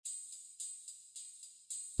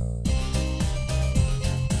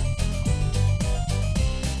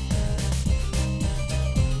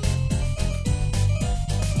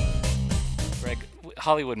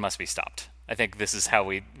Hollywood must be stopped. I think this is how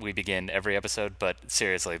we begin every episode, but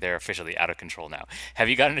seriously, they're officially out of control now. Have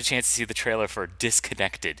you gotten a chance to see the trailer for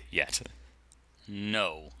Disconnected yet?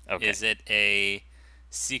 No. Okay. Is it a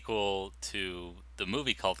sequel to the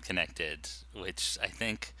movie called Connected, which I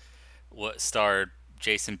think what starred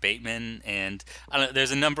Jason Bateman and I don't know,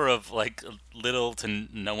 there's a number of like little to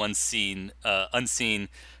no one seen unseen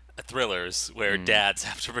thrillers where Mm, dads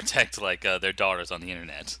have to protect like their daughters on the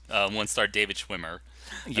internet. One starred David Schwimmer.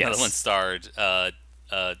 Another one yes. starred uh,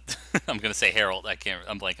 I'm gonna say Harold. I can't.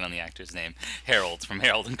 I'm blanking on the actor's name. Harold from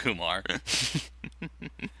Harold and Kumar.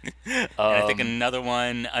 And I think Um, another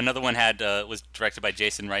one had was directed by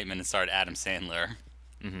Jason Reitman and starred Adam Sandler.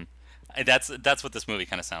 mhm. That's what this movie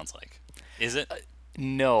kind of sounds like. Is it?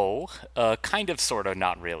 No, kind of, sort of,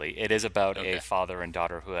 not really. It is about a Okay. father and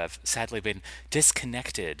daughter who have sadly been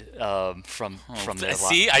disconnected Oh, from their life.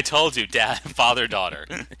 see, I told you, dad, father, daughter.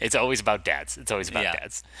 It's always about dads. It's always about Yeah,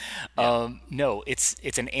 dads. yeah. No,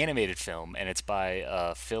 it's an animated film, and it's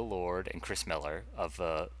by Phil Lord and Chris Miller of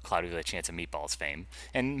Cloudy with a Chance of Meatballs fame,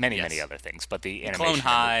 and many Yes. other things. But the Clone animation and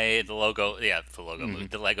High, the logo, yeah, the logo movie,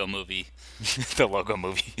 the Lego movie. the logo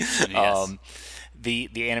movie. Yes.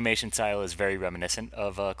 The animation style is very reminiscent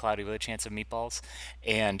of Cloudy with a Chance of Meatballs,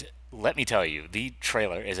 and let me tell you, the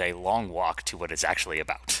trailer is a long walk to what it's actually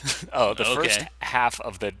about. The first Okay. half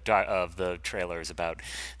of the trailer is about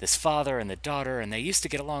this father and the daughter, and they used to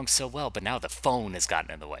get along so well, but now the phone has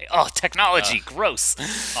gotten in the way. Oh, technology, Ugh, gross!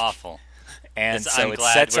 awful. And I'm so it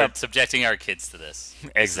glad sets we're up subjecting our kids to this. This is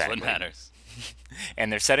what exactly. matters.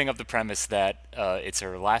 And they're setting up the premise that it's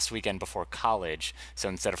her last weekend before college, so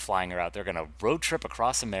instead of flying her out, they're going to road trip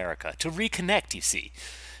across America to reconnect, you see.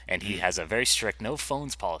 And he Mm. has a very strict no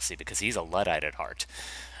phones policy because he's a Luddite at heart.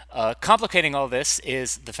 Complicating all this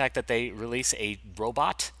is the fact that they release a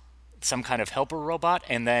robot, some kind of helper robot,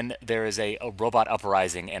 and then there is a robot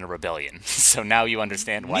uprising and a rebellion. So now you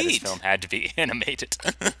understand why this film Neat. had to be animated.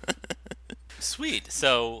 Sweet.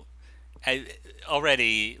 So, I,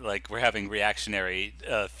 already, like, we're having reactionary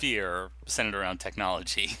fear centered around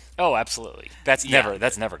technology. Oh, absolutely. Yeah,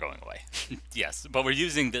 That's never going away. yes. But we're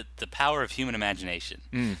using the power of human imagination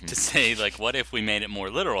to Hmm. say, like, what if we made it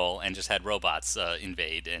more literal and just had robots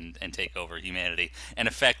invade and take over humanity and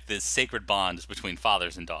affect the sacred bonds between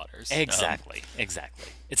fathers and daughters? Exactly,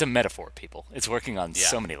 exactly. It's a metaphor, people. It's working on Yeah,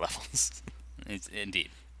 so many levels.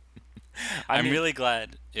 indeed. I I'm mean, really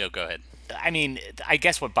glad. Go ahead. I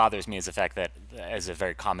guess what bothers me is the fact that, as a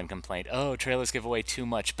very common complaint, oh, trailers give away too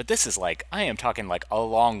much. But this is like, I am talking like a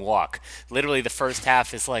long walk. Literally, the first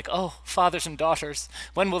half is like, oh, fathers and daughters,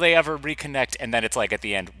 when will they ever reconnect? And then it's like at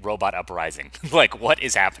the end, robot uprising. Like, what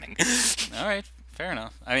is happening? All right, fair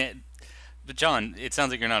enough. I mean, but John, it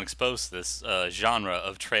sounds like you're not exposed to this genre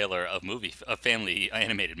of trailer of movie, a family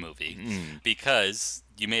animated movie, Mm. because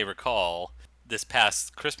you may recall this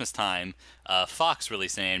past Christmas time, Fox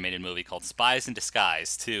released an animated movie called Spies in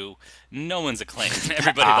Disguise to no one's acclaim.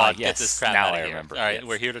 Everybody Ah, thought, get this yes. crap Now out I of here. remember. All right,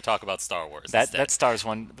 we're Yes. here to talk about Star Wars That instead. stars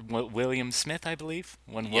William Smith, I believe.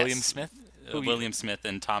 One William Yes, Smith. Who? William Smith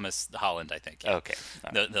and Thomas Holland, I think. Yeah, Okay.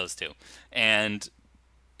 All right. those two. And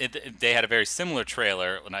they had a very similar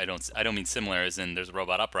trailer, and I don't mean similar as in there's a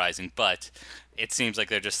robot uprising, but it seems like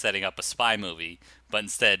they're just setting up a spy movie, but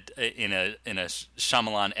instead in a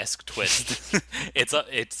Shyamalan-esque twist,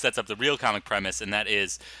 it sets up the real comic premise, and that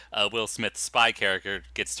is Will Smith's spy character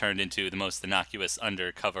gets turned into the most innocuous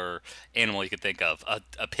undercover animal you could think of,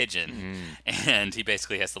 a pigeon, and he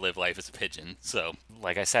basically has to live life as a pigeon. So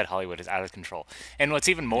Like I said, Hollywood is out of control. And what's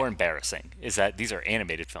even more yeah, embarrassing is that these are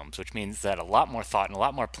animated films, which means that a lot more thought and a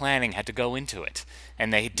lot more planning had to go into it.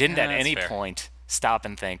 And they didn't yeah, at that's any fair. point stop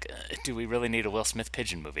and think, do we really need a Will Smith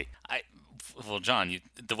pigeon movie? I well, John,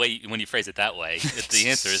 the way when you phrase it that way, the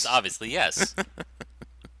answer is obviously yes.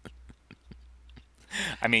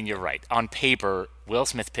 I mean, you're right. On paper, Will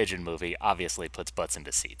Smith pigeon movie obviously puts butts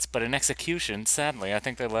into seats. But in execution, sadly, I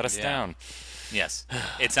think they let us Yeah. down. Yes.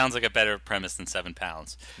 It sounds like a better premise than 7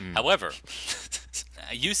 pounds. Mm. However,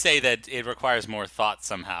 you say that it requires more thought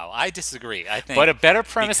somehow. I disagree. I But think a better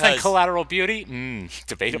premise than because Collateral Beauty?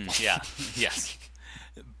 Debatable. yeah, yes.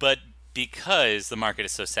 But because the market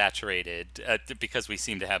is so saturated, because we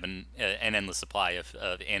seem to have an endless supply of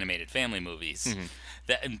animated family movies, Mhm.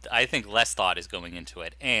 that I think less thought is going into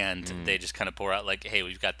it, and Mm. they just kind of pour out like, "Hey,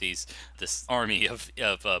 we've got this army of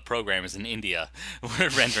programmers in India. We're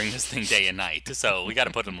rendering this thing day and night, so we got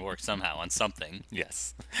to put them to work somehow on something."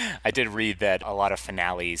 Yes. I did read that a lot of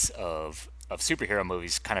finales of superhero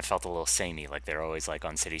movies kind of felt a little samey, like they're always like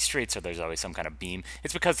on city streets or there's always some kind of beam.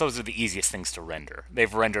 It's because those are the easiest things to render.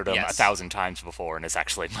 They've rendered them Yes. 1,000 times before, and it's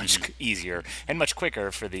actually much easier and much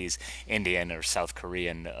quicker for these Indian or South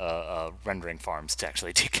Korean rendering farms to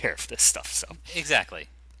actually take care of this stuff. So Exactly.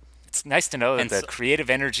 it's nice to know that And the so- creative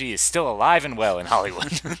energy is still alive and well in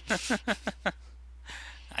Hollywood.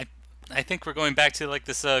 I think we're going back to like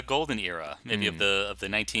this golden era, maybe of the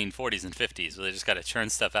 1940s and 50s, where they just got to churn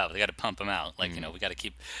stuff out. They got to pump them out. Like we got to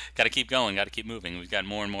keep going, got to keep moving. We've got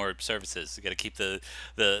more and more services. We got to keep the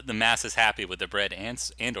masses happy with their bread and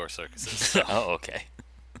or circuses. So. Oh, okay.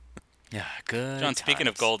 Yeah, good. John, speaking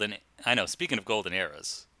of times. speaking of golden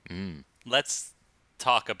eras, let's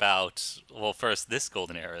talk about. Well, first, this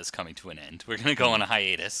golden era is coming to an end. We're going to go on a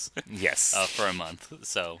hiatus Yes. for a month,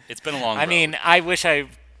 so it's been a long. I road. mean, I wish I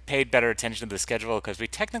paid better attention to the schedule because we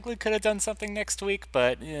technically could have done something next week,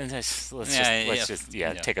 but take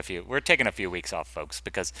a few. We're taking a few weeks off, folks,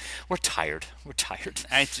 because we're tired. We're tired.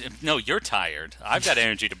 No, you're tired. I've got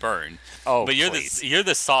energy to burn. Oh, but please. you're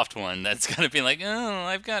the soft one that's gonna be like, oh,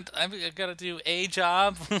 I've got to do a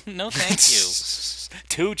job. No, thank you.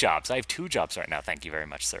 2 jobs. I have 2 jobs right now. Thank you very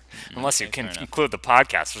much, sir. Unless you Okay, can fair enough. include the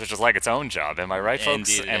podcast, which is like its own job. Am I right, folks?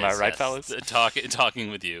 Indeed it Am I is, right, yes. fellas? Talking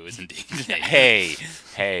with you is indeed.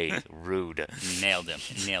 Hey, rude. Nailed him.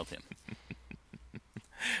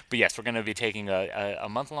 But yes, we're going to be taking a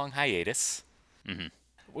month-long hiatus. Mm-hmm.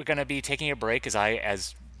 We're going to be taking a break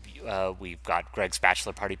as we've got Greg's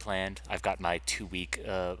bachelor party planned. I've got my 2-week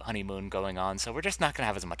honeymoon going on, so we're just not going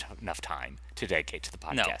to have enough time to dedicate to the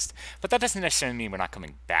podcast. But that doesn't necessarily mean we're not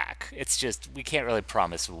coming back. It's just we can't really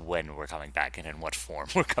promise when we're coming back and in what form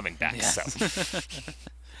we're coming back. Yes. So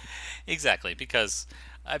Exactly, because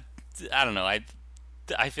I don't know.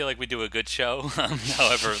 I feel like we do a good show.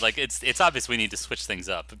 However, like it's obvious we need to switch things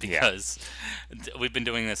up because we've been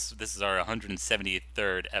doing this. This is our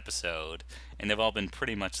 173rd episode, and they've all been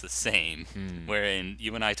pretty much the same. Wherein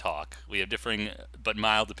you and I talk, we have differing but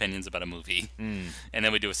mild opinions about a movie, and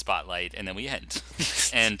then we do a spotlight, and then we end.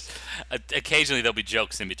 And occasionally there'll be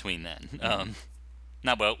jokes in between. Then.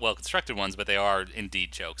 Not well constructed ones, but they are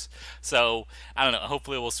indeed jokes. So I don't know.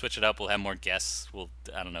 Hopefully, we'll switch it up. We'll have more guests. We'll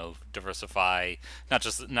diversify not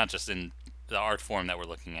just in the art form that we're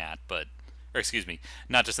looking at, but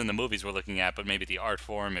not just in the movies we're looking at, but maybe the art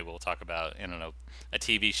form. Maybe we'll talk about a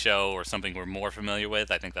TV show or something we're more familiar with.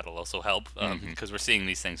 I think that'll also help because we're seeing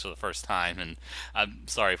these things for the first time, and I'm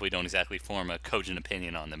sorry if we don't exactly form a cogent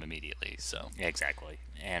opinion on them immediately. So exactly.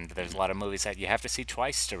 And there's a lot of movies that you have to see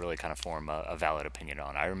twice to really kind of form a valid opinion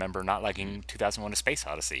on. I remember not liking 2001: A Space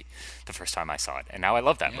Odyssey the first time I saw it, and now I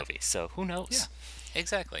love that movie. So who knows? Yeah,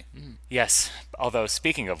 exactly. Yes. Although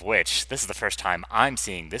speaking of which, this is the first time I'm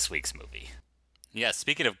seeing this week's movie. Yeah,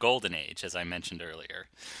 speaking of Golden Age, as I mentioned earlier,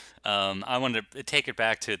 I wanted to take it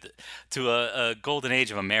back to a golden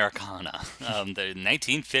age of Americana, the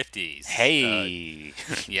 1950s. Hey,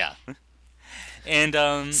 Yeah. And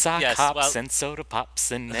sock yes, hops and soda pops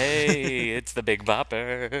and hey, it's the Big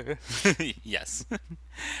Bopper. yes.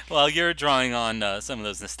 Well, you're drawing on some of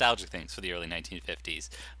those nostalgic things for the early 1950s.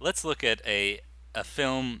 Let's look at a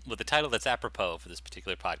film with a title that's apropos for this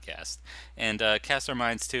particular podcast, and cast our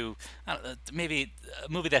minds to maybe a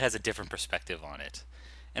movie that has a different perspective on it.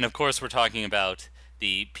 And of course, we're talking about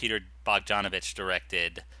the Peter Bogdanovich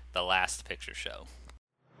directed The Last Picture Show.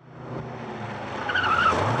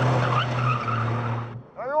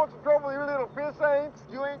 Now, you know what's the trouble with you little fish ain't?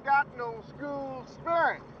 You ain't got no school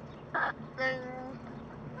spirit. Ding.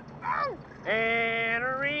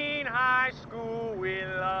 Entering high school, we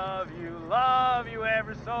love you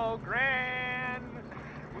ever so grand.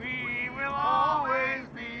 We will always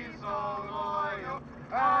be so loyal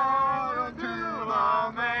to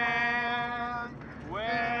the man.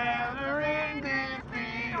 Whether in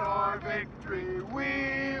defeat or victory,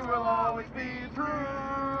 we will always be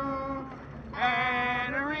true.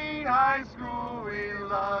 Entering high school, we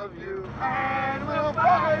love you and we'll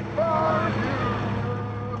fight for you.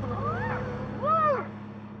 Woo!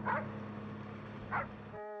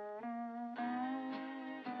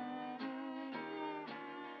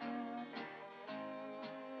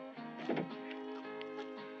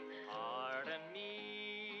 Pardon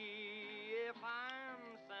me if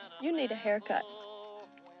I'm You need a haircut.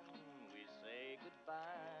 when we say goodbye.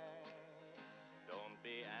 Don't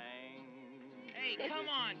be angry. Hey, come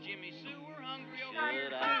on, Jimmy Sue. We're hungry over I'm here.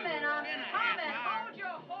 coming, too. I'm Been a coming. half hour. Hold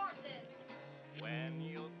your horses. When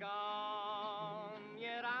you're gone,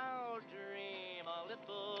 yet I'll dream a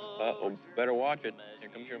little. Uh-oh, better watch it. Here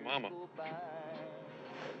comes your mama.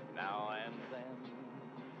 Now and then,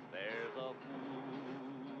 there's a fool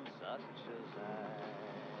such as I.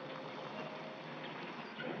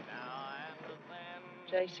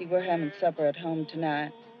 J.C., we're having supper at home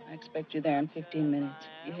tonight. I expect you there in 15 minutes.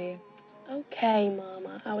 You hear? Okay,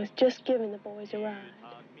 Mama. I was just giving the boys a ride.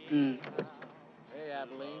 Hmm. Hey,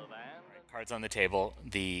 Adeline. Cards on the Table.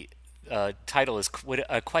 The title is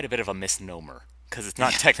quite a bit of a misnomer, because it's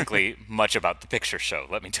not technically much about the picture show,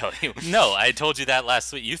 let me tell you. No, I told you that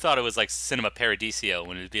last week. You thought it was like Cinema Paradiso,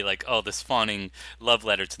 when it'd be like, oh, this fawning love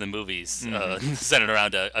letter to the movies, centered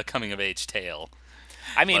around a coming-of-age tale.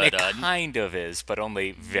 I mean, But, it kind of is, but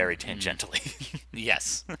only very tangentially.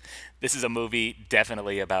 Yes. This is a movie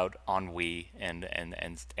definitely about ennui and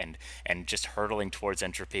just hurtling towards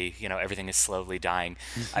entropy. You know, everything is slowly dying.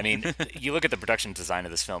 I mean, you look at the production design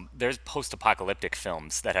of this film. There's post-apocalyptic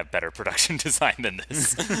films that have better production design than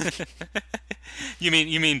this. You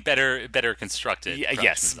mean better constructed?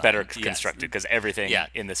 Yes, design. better Yes. constructed, because everything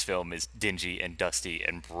in this film is dingy and dusty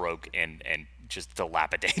and broke and just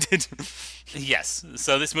dilapidated. Yes.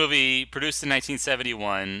 So this movie, produced in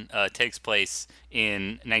 1971, takes place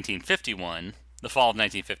in 1951, the fall of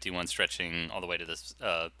 1951, stretching all the way to this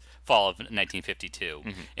fall of 1952,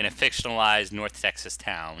 in a fictionalized North Texas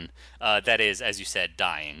town that is, as you said,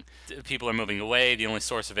 dying. People are moving away. The only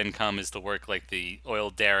source of income is to work like the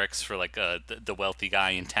oil derricks for like the wealthy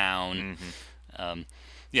guy in town.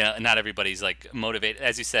 Not everybody's like motivated.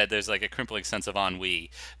 As you said, there's like a crippling sense of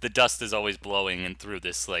ennui. The dust is always blowing in through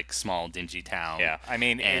this like small, dingy town. Yeah, I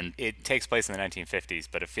mean, and it takes place in the 1950s,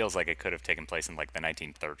 but it feels like it could have taken place in like the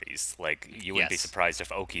 1930s. Like, you wouldn't be surprised if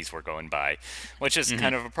Okies were going by, which is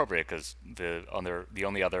kind of appropriate, because the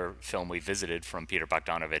only other film we visited from Peter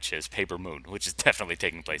Bogdanovich is Paper Moon, which is definitely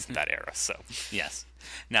taking place in that era. So yes.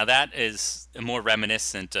 Now that is more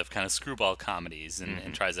reminiscent of kind of screwball comedies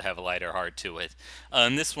and tries to have a lighter heart to it.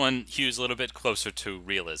 This one hews a little bit closer to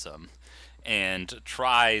realism and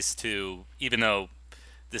tries to, even though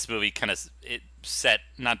this movie kind of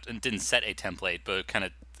didn't set a template, but kind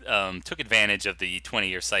of took advantage of the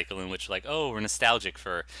 20-year cycle in which, like, oh, we're nostalgic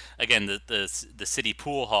for, again, the city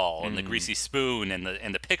pool hall and the greasy spoon and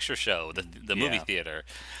the picture show, the movie theater,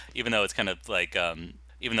 even though it's kind of like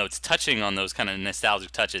even though it's touching on those kind of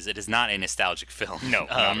nostalgic touches, it is not a nostalgic film. No,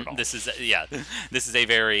 not at all. This is a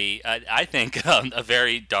very, I think, a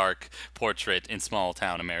very dark portrait in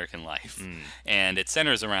small-town American life. And it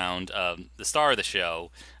centers around the star of the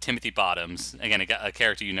show, Timothy Bottoms, again, a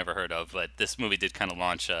character you never heard of, but this movie did kind of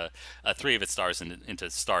launch three of its stars into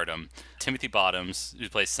stardom. Timothy Bottoms, who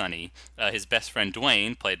plays Sonny, his best friend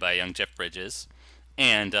Dwayne, played by young Jeff Bridges,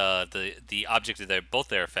 and the object of both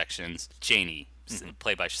their affections, Janie,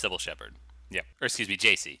 played by Sybil Shepherd. Yep. Or excuse me,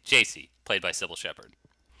 JC, played by Sybil Shepherd.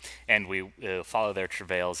 And we follow their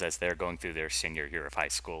travails as they're going through their senior year of high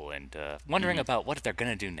school and wondering about what they're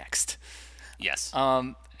going to do next. Yes.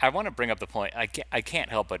 I want to bring up the point. I can't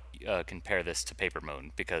help but compare this to Paper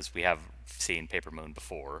Moon, because we have seen Paper Moon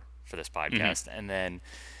before for this podcast, and then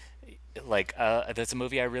that's a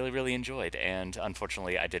movie I really, really enjoyed, and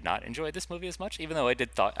unfortunately I did not enjoy this movie as much, even though I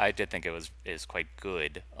did think it is quite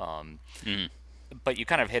good. But you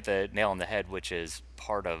kind of hit the nail on the head, which is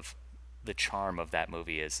part of the charm of that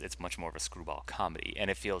movie is it's much more of a screwball comedy,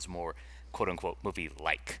 and it feels more quote-unquote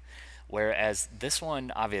movie-like. Whereas this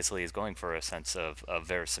one obviously is going for a sense of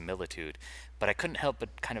verisimilitude, but I couldn't help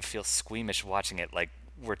but kind of feel squeamish watching it, like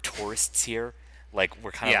we're tourists here. Like,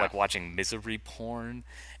 we're kind of like watching misery porn,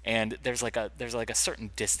 and there's like a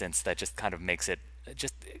certain distance that just kind of makes it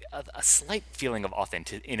just a slight feeling of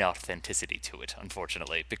inauthenticity to it,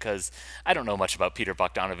 unfortunately, because I don't know much about Peter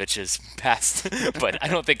Bogdanovich's past, but I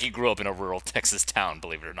don't think he grew up in a rural Texas town,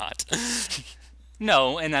 believe it or not.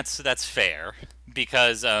 No, and that's fair,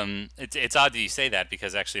 because it's odd that you say that,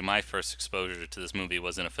 because actually my first exposure to this movie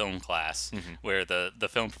was in a film class, where the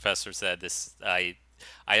film professor said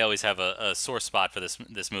I always have a sore spot for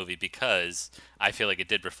this movie, because I feel like it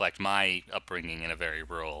did reflect my upbringing in a very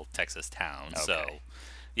rural Texas town. Okay.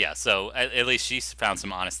 So at least she found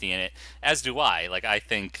some honesty in it, as do I. Like, I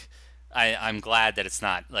think I'm glad that it's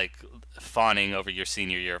not like fawning over your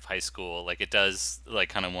senior year of high school. Like, it does like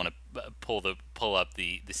kind of want to pull up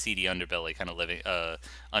the seedy underbelly, kind of living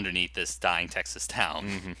underneath this dying Texas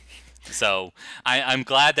town. So I'm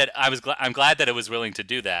glad that I'm glad that it was willing to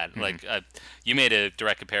do that. Like, you made a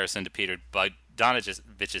direct comparison to Peter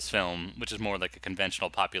Bogdanovich's film, which is more like a conventional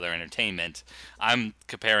popular entertainment. I'm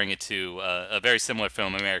comparing it to a very similar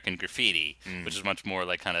film, American Graffiti, which is much more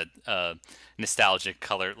like kind of nostalgic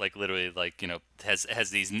color, like literally like, you know, has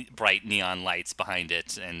these bright neon lights behind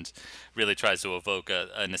it and really tries to evoke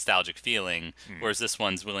a nostalgic feeling. Whereas this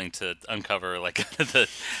one's willing to uncover like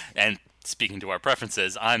and speaking to our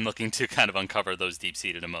preferences, I'm looking to kind of uncover those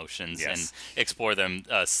deep-seated emotions and explore them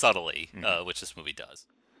subtly, which this movie does.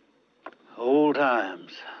 Old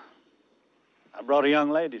times. I brought a young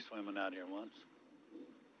lady swimming out here once.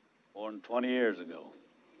 More than 20 years ago.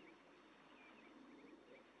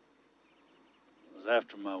 It was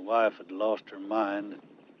after my wife had lost her mind.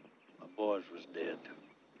 My boys was dead.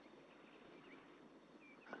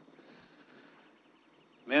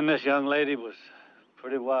 Me and this young lady was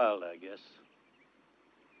pretty wild, I guess.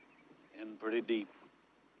 And pretty deep.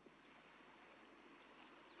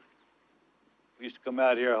 We used to come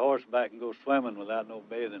out here horseback and go swimming without no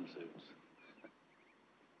bathing suits.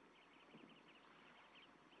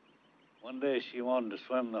 One day she wanted to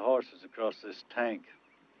swim the horses across this tank.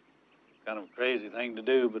 Kind of a crazy thing to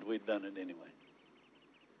do, but we'd done it anyway.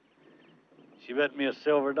 She bet me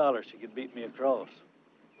 $1 she could beat me across.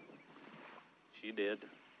 She did.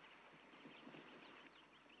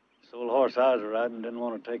 This old horse I was riding didn't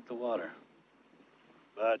want to take the water.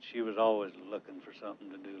 But she was always looking for something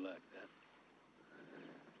to do like that.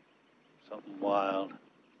 Something wild.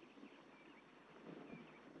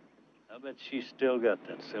 I bet she still got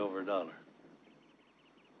that $1.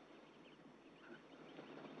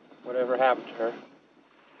 Whatever happened to her?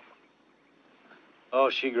 Oh,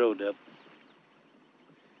 she growed up.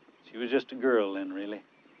 She was just a girl then, really.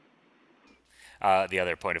 The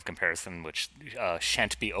other point of comparison, which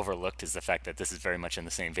shan't be overlooked, is the fact that this is very much in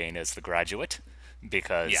the same vein as The Graduate,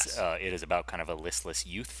 because Yes. It is about kind of a listless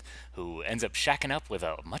youth who ends up shacking up with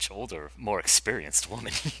a much older, more experienced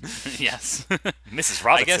woman. Yes. Mrs.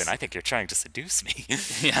 Robinson, guess- I think you're trying to seduce me.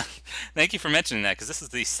 Yeah. Thank you for mentioning that, because this is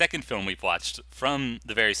the second film we've watched from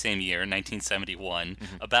the very same year, 1971,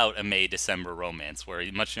 about a May-December romance where a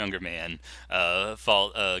much younger man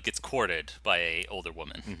gets courted by a older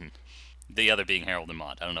woman. The other being Harold and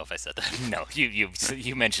Maude. I don't know if I said that. No,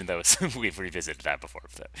 you mentioned those. We've revisited that before.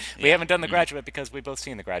 So we haven't done The Graduate because we've both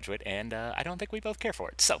seen The Graduate, and I don't think we both care for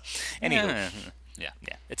it. So, anywho, Yeah.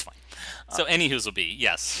 yeah, it's fine. So, anywho's will be,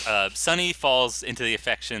 yes. Sonny falls into the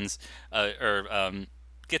affections,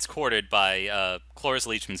 gets courted by Cloris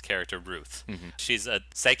Leachman's character, Ruth. She's a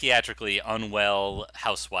psychiatrically unwell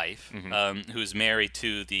housewife who's married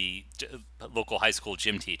to the local high school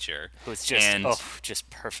gym teacher. Who's just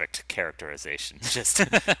perfect characterization. Just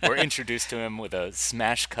we're introduced to him with a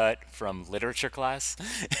smash cut from literature class,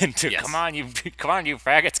 and Yes. come on, you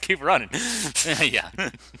faggots, keep running. Yeah.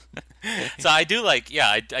 So I do like,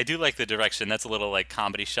 I do like the direction. That's a little like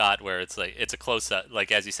comedy shot where it's like it's a close up,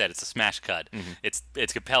 like as you said, it's a smash cut. It's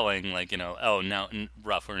compelling, like oh now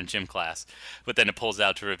rough, we're in gym class, but then it pulls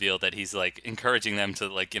out to reveal that he's like encouraging them to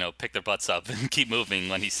like pick their butts up and keep moving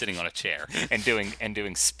when he's sitting on a chair. and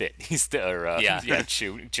doing spit. He's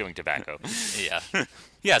chewing tobacco.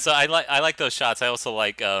 Yeah. So I like those shots. I also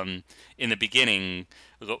like in the beginning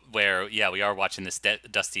where we are watching this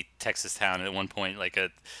dusty Texas town, and at one point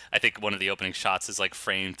I think one of the opening shots is like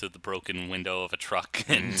framed through the broken window of a truck,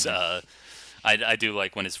 and I do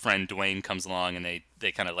like when his friend Dwayne comes along and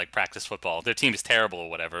they kind of like practice football. Their team is terrible or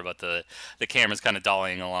whatever, but the camera's kind of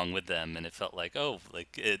dollying along with them, and it felt like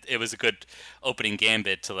it was a good opening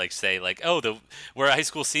gambit to like say like we're high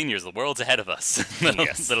school seniors, the world's ahead of us.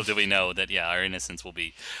 Little do we know that our innocence will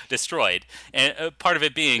be destroyed, and part of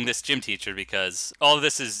it being this gym teacher, because all of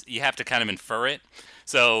this is you have to kind of infer it.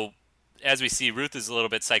 So as we see, Ruth is a little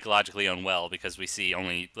bit psychologically unwell because we see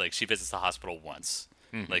only like she visits the hospital once.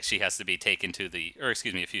 Like she has to be taken to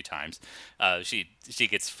a few times. She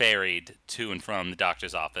gets ferried to and from the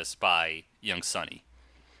doctor's office by young Sonny.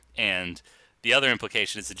 And the other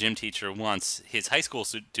implication is the gym teacher wants his high school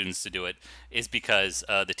students to do it is because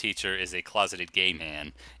the teacher is a closeted gay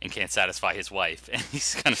man and can't satisfy his wife. And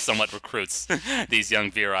he's kind of somewhat recruits these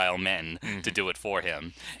young virile men to do it for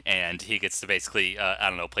him. And he gets to basically,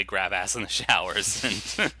 play grab ass in the showers.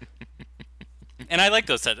 And and I like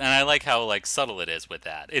those, and I like how like subtle it is with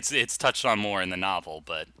that. It's touched on more in the novel,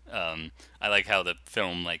 but I like how the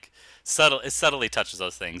film subtly touches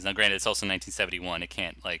those things. Now, granted, it's also 1971. It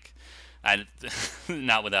can't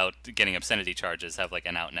not without getting obscenity charges, have like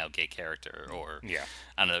an out and out gay character, or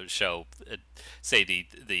I don't know, show say the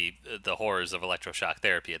horrors of electroshock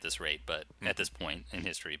therapy at this rate, but at this point in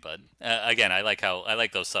history. But again, I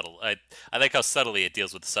like those subtle. I like how subtly it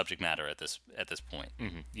deals with the subject matter at this point.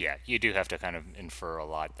 Yeah, you do have to kind of infer a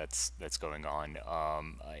lot that's going on,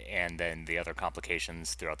 and then the other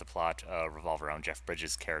complications throughout the plot revolve around Jeff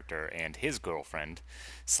Bridges' character and his girlfriend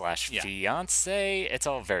 / fiance. It's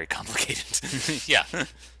all very complicated. Yeah.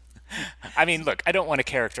 I mean, look, I don't want to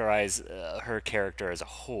characterize her character as a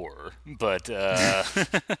whore, but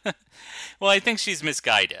Well, I think she's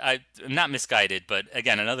misguided. Not misguided, but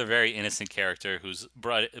again, another very innocent character who's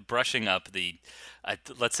brushing up the,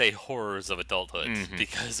 let's say, horrors of adulthood.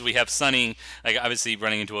 Because we have Sonny, like obviously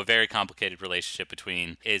running into a very complicated relationship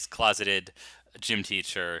between his closeted gym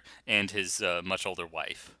teacher and his much older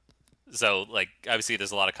wife. So, like, obviously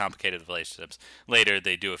there's a lot of complicated relationships. Later,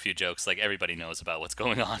 they do a few jokes, like everybody knows about what's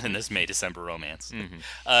going on in this May-December romance.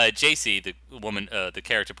 JC, the woman, the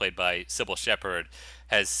character played by Sybil Shepherd,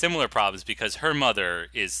 has similar problems because her mother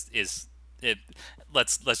is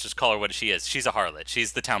let's just call her what she is. She's a harlot.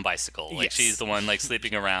 She's the town bicycle. Like, Yes. she's the one, like,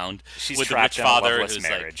 sleeping around she's with the trapped rich in a father loveless who's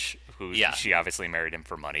marriage. Yeah. She obviously married him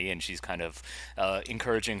for money, and she's kind of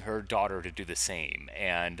encouraging her daughter to do the same.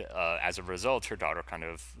 And as a result, her daughter kind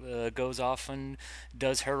of goes off and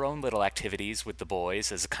does her own little activities with the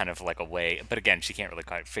boys as kind of like a way. But again, she can't really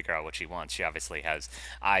quite figure out what she wants. She obviously has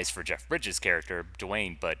eyes for Jeff Bridges' character,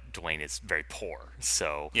 Dwayne, but Dwayne is very poor.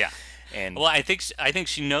 So Yeah. and Well, I think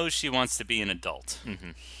she knows she wants to be an adult.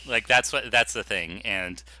 Like that's the thing,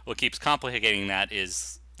 and what keeps complicating that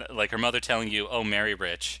is like her mother telling you, "Oh, marry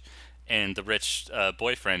rich," and the rich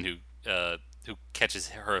boyfriend who catches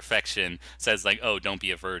her affection says like, "Oh, don't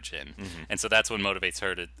be a virgin," and so that's what motivates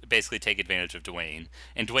her to basically take advantage of Dwayne.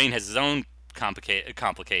 And Dwayne has his own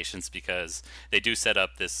complications because they do set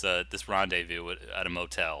up this rendezvous at a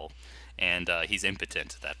motel, and he's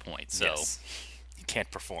impotent at that point. So. Yes. He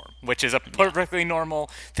can't perform, which is a perfectly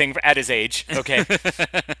normal thing at his age. Okay.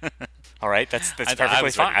 All right, that's perfectly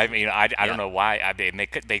was fine. ready. I mean, I don't know why. I mean,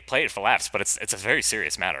 they play it for laughs, but it's a very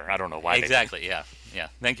serious matter. I don't know why. Exactly. Yeah.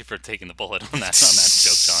 Thank you for taking the bullet on that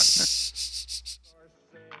joke, John.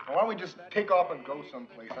 Why don't we just take off and go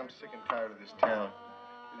someplace? I'm sick and tired of this town.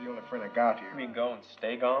 You're the only friend I got here. You mean go and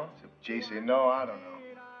stay gone? JC, no, I don't know.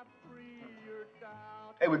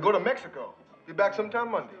 Hey, we go to Mexico. Be back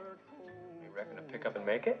sometime Monday. You reckon to pick up and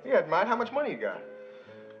make it? Yeah, Matt, how much money you got?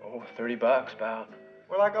 Oh, $30 about.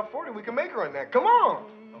 Well, I got 40. We can make her on that. Come on.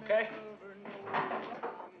 Okay.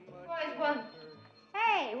 Boys, well,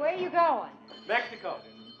 hey, where are you going? Mexico.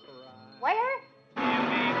 Where?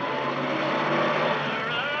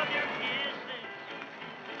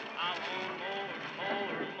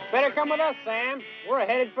 Better come with us, Sam. We're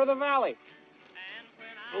headed for the valley.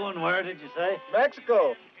 Going where, did you say?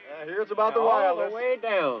 Mexico. Here's about the All wireless. the way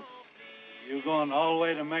down. You going all the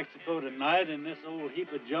way to Mexico tonight in this old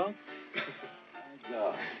heap of junk? My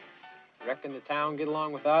God. Reckon the town get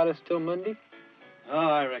along without us till Monday? Oh,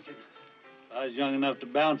 I reckon. If I was young enough to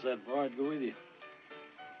bounce that far, I'd go with you.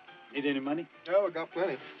 Need any money? No, we got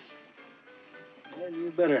plenty. Well,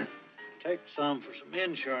 you better take some for some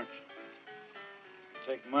insurance.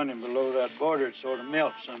 Take money below that border, it sort of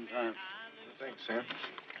melts sometimes. Thanks, Sam.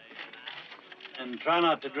 And try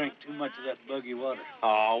not to drink too much of that buggy water.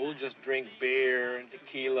 Oh, we'll just drink beer and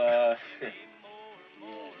tequila. Yeah,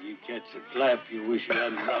 you catch a clap, you wish you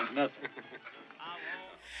hadn't drunk nothing.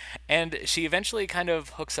 And she eventually kind of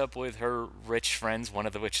hooks up with her rich friends, one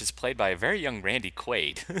of which is played by a very young Randy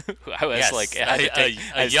Quaid. Who I was Yes, like,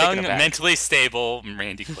 a young, mentally stable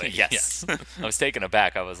Randy Quaid. Yes. I was taken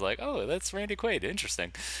aback. I was like, oh, that's Randy Quaid.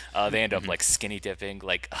 Interesting. They end up like skinny dipping.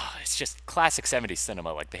 Like, oh, it's just classic 70s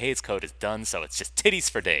cinema. Like the Hays Code is done, so it's just titties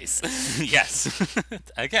for days. Yes.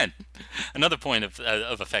 Again, another point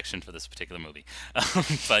of affection for this particular movie.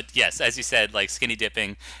 But yes, as you said, like skinny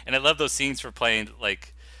dipping. And I love those scenes for playing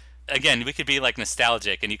like, again, we could be like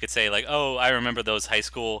nostalgic, and you could say like, "Oh, I remember those high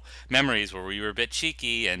school memories where we were a bit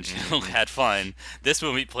cheeky and had fun." This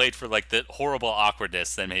movie played for like the horrible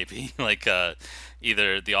awkwardness that maybe like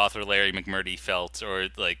either the author Larry McMurdy felt or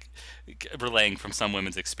like relaying from some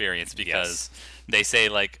women's experience because they say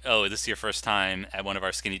like, "Oh, this is your first time at one of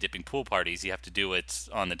our skinny dipping pool parties. You have to do it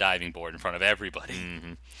on the diving board in front of everybody."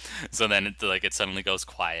 So then it suddenly goes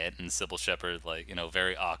quiet, and Sybil Shepherd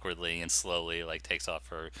very awkwardly and slowly takes off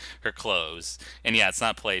her clothes. And yeah, it's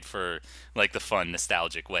not played for like the fun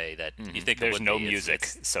nostalgic way that you think There's it would no be. music,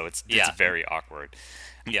 so it's yeah. very awkward.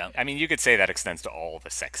 Yeah. I mean, you could say that extends to all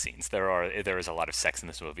the sex scenes. There is a lot of sex in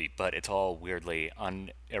this movie, but it's all weirdly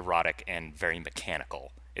unerotic and very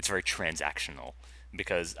mechanical. It's very transactional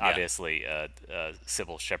because obviously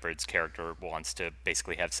Sybil Shepherd's character wants to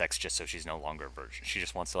basically have sex just so she's no longer a virgin. She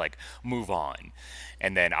just wants to move on.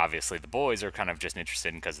 And then obviously the boys are kind of just interested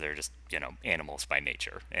in because they're just, animals by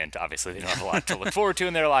nature. And obviously they don't have a lot to look forward to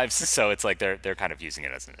in their lives, so it's like they're kind of using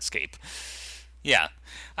it as an escape. Yeah,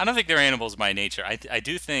 I don't think they're animals by nature. I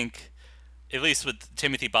do think at least with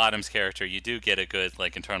Timothy Bottom's character, you do get a good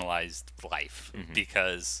like internalized life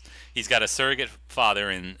because he's got a surrogate father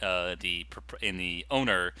in the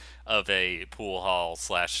owner of a pool hall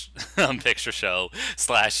slash picture show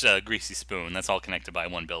slash greasy spoon. That's all connected by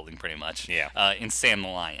one building, pretty much. Yeah. In Sam the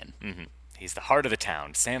Lion. He's the heart of the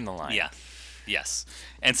town, Sam the Lion. Yeah. Yes.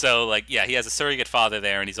 And so, like, yeah, he has a surrogate father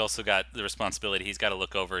there, and he's also got the responsibility. He's got to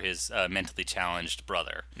look over his mentally challenged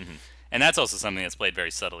brother. And that's also something that's played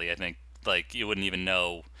very subtly, I think. Like, you wouldn't even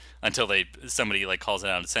know until somebody, like, calls it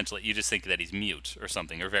out. Essentially, you just think that he's mute or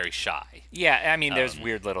something, or very shy. Yeah, I mean, there's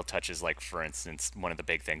weird little touches. Like, for instance, one of the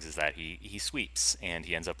big things is that he sweeps, and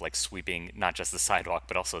he ends up, like, sweeping not just the sidewalk,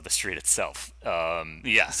 but also the street itself.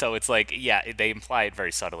 Yeah. So it's like, yeah, they imply it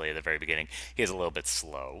very subtly at the very beginning. He is a little bit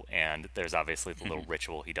slow, and there's obviously the little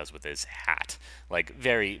ritual he does with his hat. Like,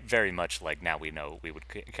 very, very much like now we know we would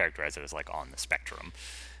characterize it as, like, on the spectrum.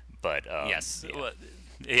 But, yes. Yeah. Well,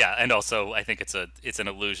 yeah, and also I think it's an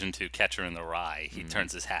allusion to Catcher in the Rye. He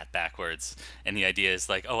turns his hat backwards, and the idea is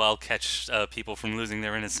like, oh, I'll catch people from losing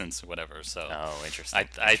their innocence or whatever. So, interesting.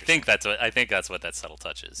 I think that's what that subtle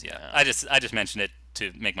touch is. Yeah, I just mentioned it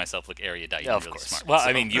to make myself look erudite. Yeah, and of really course. Smart, Well, so.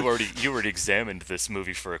 I mean, you already examined this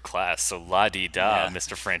movie for a class, so la di da,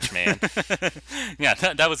 Mr. Frenchman. Yeah,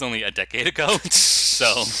 that was only a decade ago.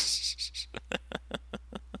 So.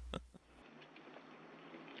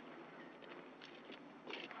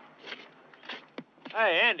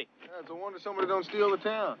 Hey, Andy. Yeah, it's a wonder somebody don't steal the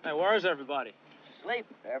town. Hey, where's everybody? Sleep.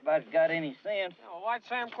 Everybody's got any sense. Oh, why'd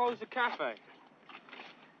Sam close the cafe?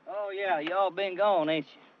 Oh, yeah, y'all been gone, ain't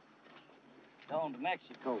you? Gone to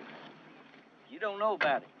Mexico. You don't know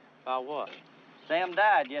about it. About what? Sam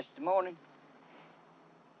died yesterday morning.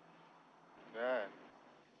 Yeah.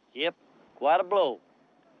 Yep, quite a blow.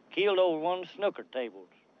 Killed over one of the snooker tables.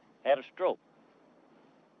 Had a stroke.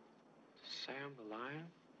 Sam the Lion?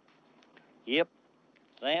 Yep,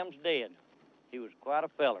 Sam's dead. He was quite a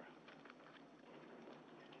feller.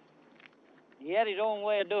 He had his own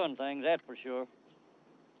way of doing things, that's for sure.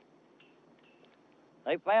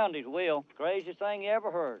 They found his will. Craziest thing you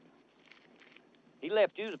ever heard. He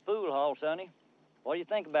left you the pool hall, sonny. What do you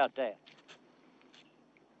think about that?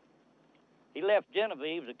 He left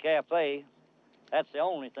Genevieve's a cafe. That's the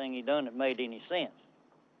only thing he done that made any sense.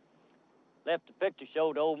 Left the picture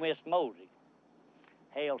show to old Miss Mosey.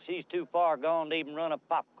 Hell, she's too far gone to even run a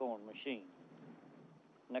popcorn machine.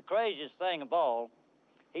 And the craziest thing of all,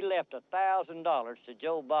 he left $1,000 to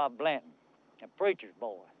Joe Bob Blanton, a preacher's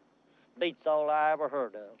boy. Beats all I ever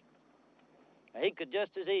heard of. Now, he could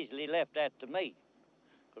just as easily left that to me,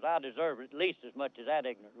 because I deserve it at least as much as that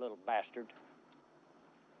ignorant little bastard.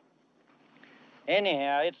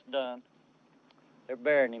 Anyhow, it's done. They're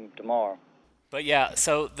burying him tomorrow. But yeah,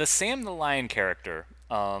 so the Sam the Lion character,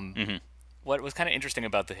 what was kind of interesting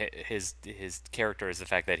about his character is the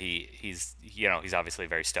fact that he's obviously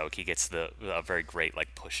very stoic. He gets a very great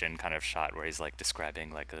like push in kind of shot where he's like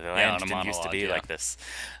describing like the land didn't used to be like this.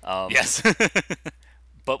 Yes.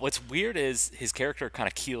 But what's weird is his character kind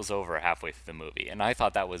of keels over halfway through the movie, and I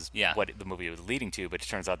thought that was what the movie was leading to, but it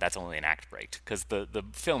turns out that's only an act break, because the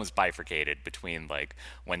film is bifurcated between like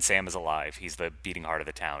when Sam is alive, he's the beating heart of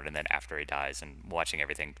the town, and then after he dies, and watching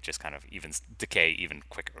everything just kind of decay even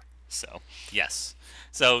quicker. So yes,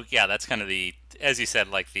 so yeah, that's kind of as you said,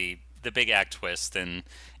 like the big act twist, and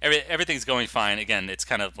everything's going fine. Again, it's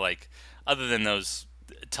kind of like, other than those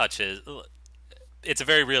touches, it's a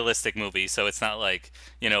very realistic movie, so it's not like,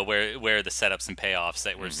 where the setups and payoffs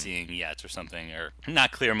that we're seeing yet or something, or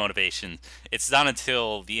not clear motivation. It's not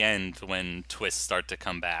until the end when twists start to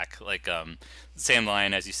come back. Like Sam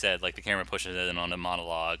Lion, as you said, like the camera pushes it in on a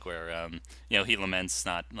monologue where he laments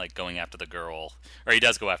not like going after the girl, or he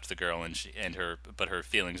does go after the girl, but her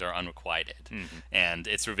feelings are unrequited, and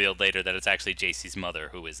it's revealed later that it's actually JC's mother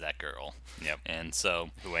who is that girl. Yep. And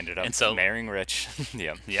so who ended up marrying Rich.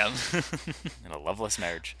 Yep. Yep. In a loveless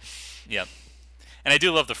marriage. Yep. And I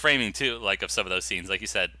do love the framing too, like of some of those scenes. Like you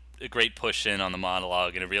said, a great push in on the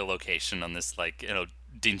monologue in a real location on this like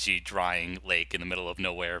dingy drying lake in the middle of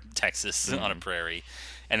nowhere, Texas, on a prairie.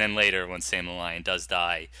 And then later, when Sam the Lion does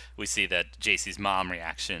die, we see that JC's mom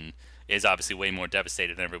reaction is obviously way more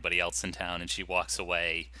devastated than everybody else in town, and she walks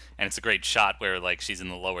away. And it's a great shot where like she's in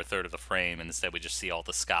the lower third of the frame, and instead we just see all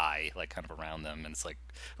the sky like kind of around them, and it's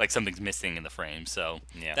like something's missing in the frame. So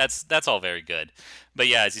yeah, that's all very good. But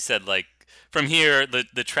yeah, as you said, like from here,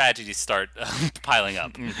 the tragedies start piling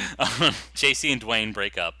up. JC and Dwayne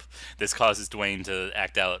break up. This causes Dwayne to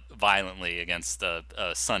act out violently against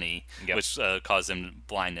Sonny, which causes him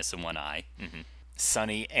blindness in one eye.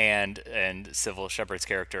 Sonny and Sybil Shepherd's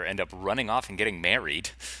character end up running off and getting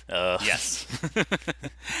married. Yes.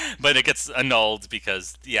 But it gets annulled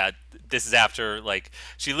because, this is after, like,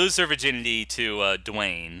 she loses her virginity to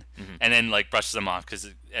Dwayne, and then, like, brushes him off because,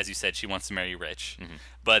 as you said, she wants to marry Rich.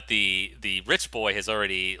 But the rich boy has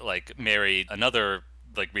already, like, married another,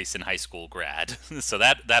 like, recent high school grad. So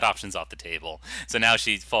that option's off the table. So now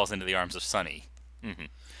she falls into the arms of Sonny.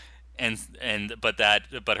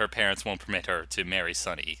 But her parents won't permit her to marry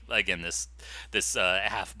Sonny. Again, this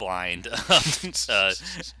half blind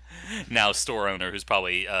now store owner who's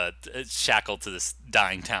probably shackled to this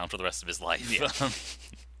dying town for the rest of his life. Yeah.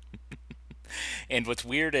 And what's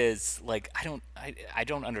weird is, like, I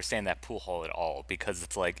don't understand that pool hall at all, because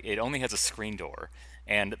it's like it only has a screen door,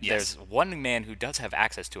 and there's one man who does have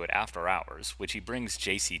access to it after hours, which he brings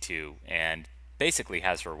JC to, and basically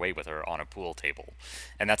has her way with her on a pool table.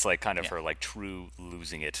 And that's like kind of her like true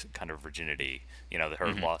losing it kind of virginity,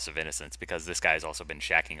 her loss of innocence, because this guy's also been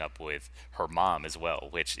shacking up with her mom as well,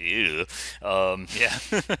 which ew. Yeah.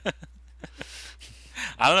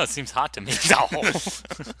 I don't know, it seems hot to me.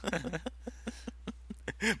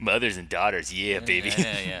 Mothers and daughters, yeah, baby.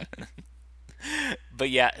 Yeah. But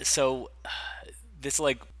yeah, so this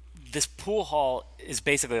pool hall is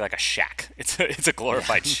basically like a shack. It's a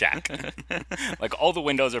glorified shack. Like, all the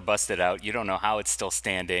windows are busted out. You don't know how it's still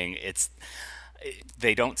standing.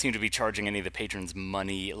 They don't seem to be charging any of the patrons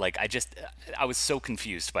money. Like, I was so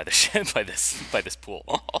confused by by this pool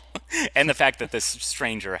hall. And the fact that this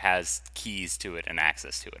stranger has keys to it and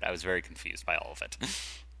access to it. I was very confused by all of it.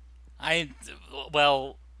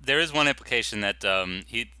 Well, there is one implication that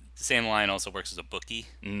Sam Lyon also works as a bookie.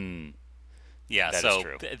 Yeah, that is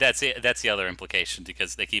true. That's the other implication,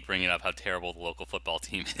 because they keep bringing up how terrible the local football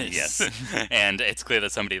team is. Yes. And it's clear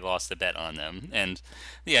that somebody lost a bet on them. And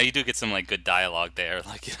yeah, you do get some like good dialogue there.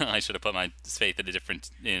 Like, I should have put my faith in a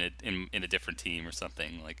different team or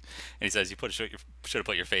something. Like, and he says you should have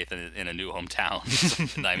put your faith in a new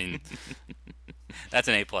hometown. I mean, that's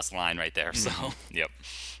an A+ line right there. So yep.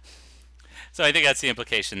 So I think that's the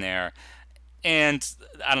implication there. And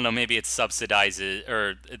I don't know, maybe it subsidizes,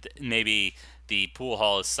 or maybe the pool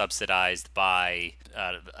hall is subsidized by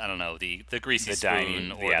I don't know, the Greasy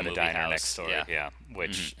Spoon or the movie diner house. next door. Yeah.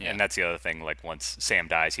 Which and that's the other thing. Like, once Sam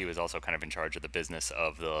dies, he was also kind of in charge of the business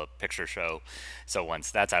of the picture show. So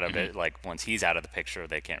once that's out of it, like, once he's out of the picture,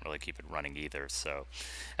 they can't really keep it running either. So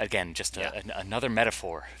again, just another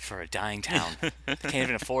metaphor for a dying town. They can't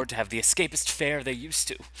even afford to have the escapist fare they used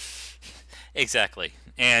to. Exactly,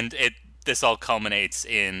 and this all culminates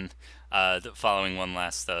in following one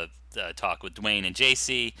last talk with Dwayne and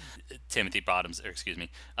JC.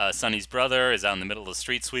 Sonny's brother is out in the middle of the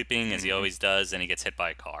street sweeping, as he always does, and he gets hit by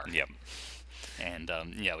a car. Yep. And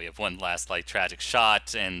we have one last like tragic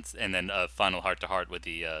shot, and then a final heart-to-heart with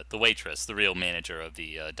the waitress, the real manager of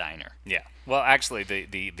the diner. Yeah. Well, actually,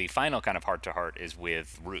 the final kind of heart-to-heart is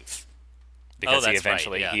with Ruth. Because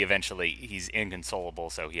he's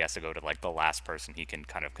inconsolable, so he has to go to like the last person he can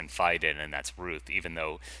kind of confide in, and that's Ruth, even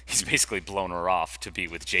though he's basically blown her off to be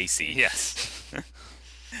with JC. Yes.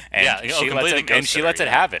 And she lets it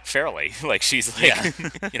have it fairly. Like, she's like,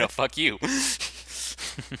 fuck you.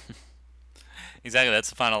 Exactly, that's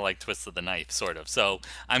the final like twist of the knife, sort of. So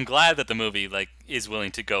I'm glad that the movie like is willing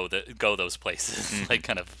to go those places, like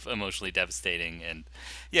kind of emotionally devastating. And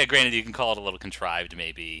yeah, granted, you can call it a little contrived,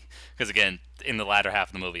 maybe, because again, in the latter half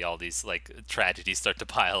of the movie, all these like tragedies start to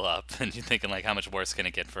pile up, and you're thinking like, how much worse can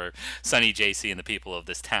it get for Sonny, JC, and the people of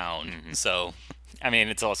this town? So, I mean,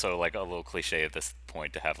 it's also like a little cliche at this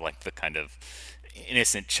point to have like the kind of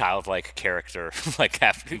innocent, childlike character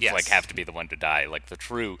have to be the one to die, like the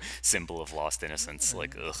true symbol of lost innocence.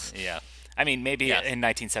 Like, ugh. Yeah. I mean, maybe in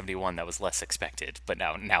 1971 that was less expected, but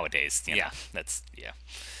nowadays, that's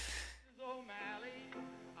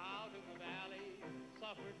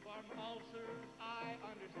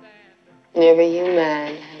Never you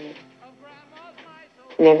mind, honey.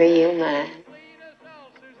 Never you mind.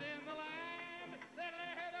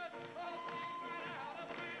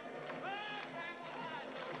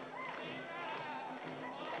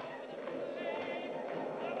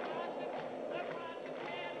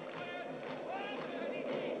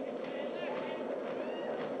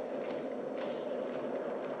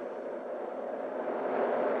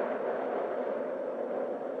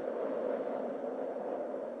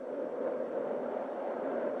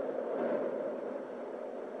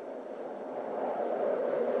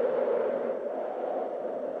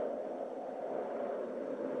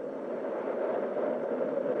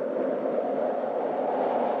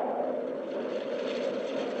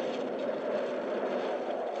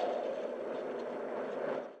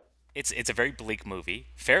 it's a very bleak movie,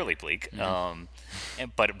 fairly bleak,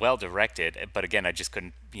 but well directed. But again, I just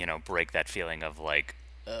couldn't break that feeling of like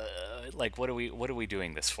what are we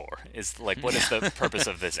doing this for? Is like, what is the purpose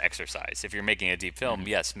of this exercise? If you're making a deep film,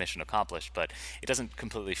 yes, mission accomplished, but it doesn't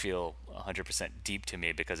completely feel 100% deep to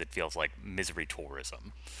me because it feels like misery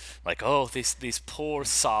tourism. Like, oh, these poor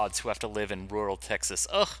sods who have to live in rural Texas.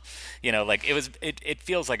 Ugh, like it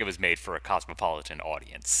feels like it was made for a cosmopolitan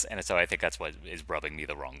audience, and so I think that's what is rubbing me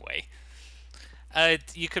the wrong way.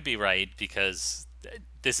 You could be right, because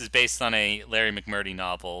this is based on a Larry McMurtry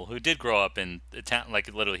novel, who did grow up in the town.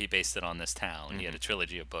 Like, literally, he based it on this town. He had a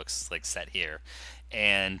trilogy of books like set here,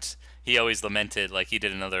 and he always lamented, like, he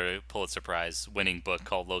did another Pulitzer Prize winning book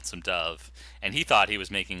called Lonesome Dove, and he thought he was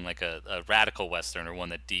making like a radical Western, or one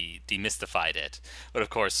that demystified it. But of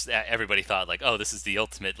course, everybody thought like, oh, this is the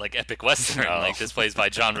ultimate like epic Western, like this plays by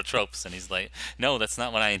genre tropes, and he's like, no, that's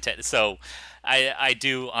not what I intended. So I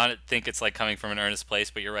do think it's like coming from an earnest place,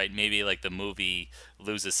 but you're right, maybe like the movie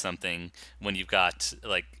loses something when you've got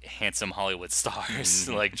like handsome Hollywood stars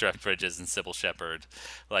like Jeff Bridges and Sybil Shepherd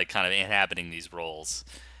like kind of inhabiting these roles.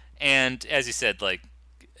 And as you said, like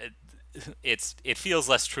it feels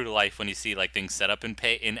less true to life when you see like things set up in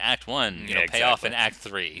Act 1, pay off in Act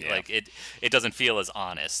 3. Like it doesn't feel as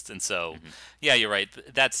honest. And so yeah, you're right.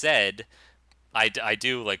 That said, I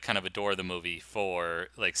do like kind of adore the movie for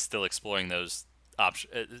like still exploring those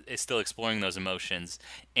still exploring those emotions,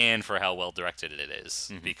 and for how well directed it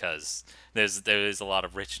is, because there is a lot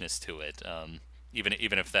of richness to it.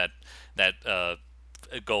 Even if that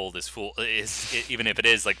gold is even if it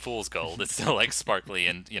is like fool's gold, it's still like sparkly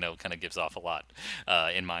and kind of gives off a lot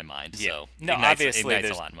in my mind. So no, obviously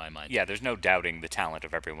there's a lot in my mind. Yeah, there's no doubting the talent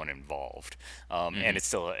of everyone involved, and it's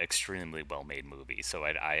still an extremely well made movie. So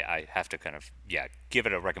I have to kind of give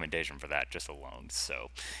it a recommendation for that just alone. So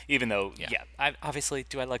even though I obviously,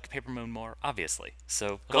 do I like Paper Moon more? Obviously.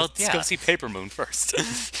 So go see Paper Moon first.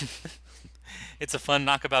 It's a fun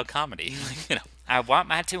knockabout comedy. I want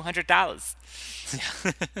my $200.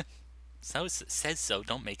 So says so.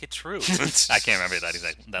 Don't make it true. I can't remember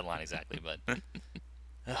that line exactly, but.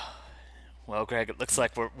 Well, Greg, it looks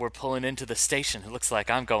like we're pulling into the station. It looks like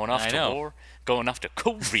I'm going off to war, going off to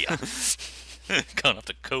Korea. Going off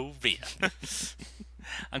to Korea.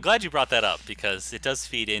 I'm glad you brought that up, because it does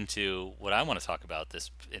feed into what I want to talk about this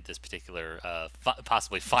particular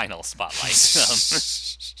possibly final spotlight.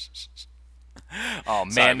 Oh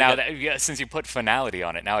man! Sorry, since you put finality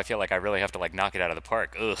on it, now I feel like I really have to like knock it out of the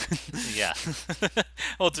park. Ugh. Yeah.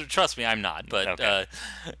 Well, trust me, I'm not. But okay.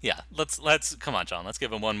 Let's come on, John. Let's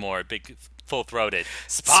give him one more big, full-throated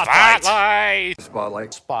spotlight. Spotlight.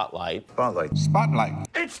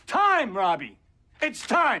 It's time, Robbie. It's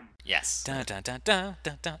time. Yes. Dun, dun, dun, dun,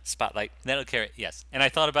 dun, dun. Spotlight. That'll carry. Yes. And I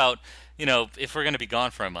thought about, if we're going to be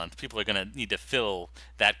gone for a month, people are going to need to fill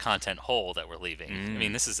that content hole that we're leaving. I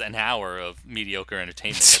mean, this is an hour of mediocre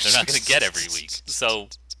entertainment that they're not going to get every week. So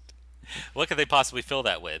what could they possibly fill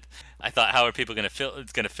that with? I thought, how are people going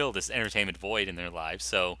to fill this entertainment void in their lives?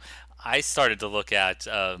 So I started to look at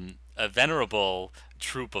a venerable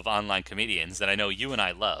troupe of online comedians that I know you and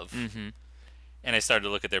I love. Mm-hmm. And I started to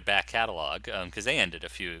look at their back catalog, because they ended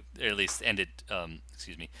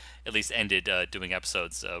doing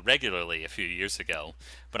episodes regularly a few years ago.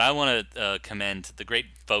 But I want to commend the great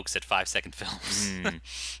folks at 5 Second Films,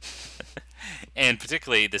 and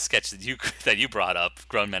particularly the sketch that you brought up,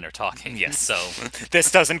 Grown Men Are Talking. Yes. So this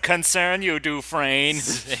doesn't concern you, Dufresne.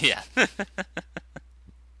 Yeah.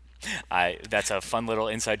 That's a fun little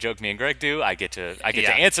inside joke me and Greg do. I get to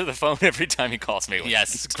answer the phone every time he calls me.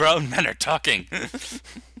 Yes, Grown Men Are Talking.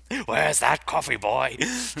 Where's that coffee boy?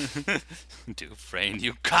 Dufresne,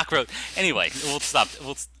 you cockroach. Anyway, we'll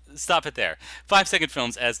stop it there. 5 Second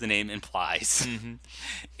Films, as the name implies,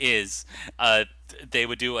 is they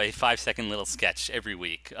would do a 5-second little sketch every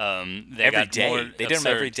week. Every day. They did them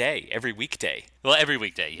every day, every weekday. Well, every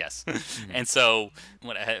weekday, yes. And so,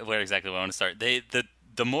 where exactly do I want to start?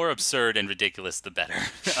 The more absurd and ridiculous, the better.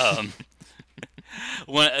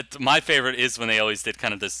 My favorite is when they always did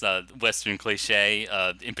kind of this Western cliche.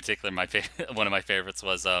 In particular, one of my favorites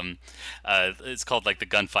was it's called like the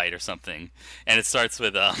gunfight or something, and it starts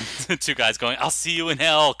with two guys going, "I'll see you in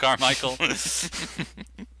hell, Carmichael."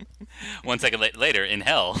 1 second later, in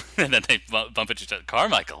hell, and then they bump into each other,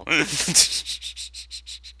 Carmichael.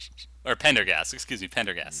 Or Pendergast, excuse me,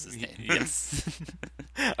 Pendergast is his name. Yes.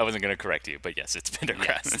 I wasn't going to correct you, but yes, it's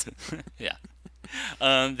Pendergast. Yeah.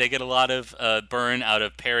 They get a lot of burn out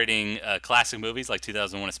of parroting classic movies like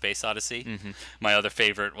 2001: A Space Odyssey. Mm-hmm. My other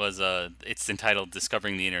favorite was, it's entitled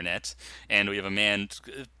Discovering the Internet, and we have a man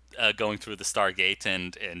going through the Stargate,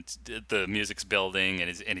 and the music's building,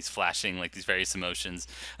 and he's flashing like these various emotions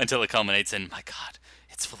until it culminates in, my God,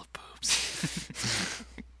 it's full of boobs.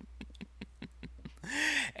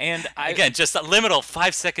 And again, just a liminal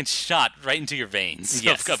 5-second shot right into your veins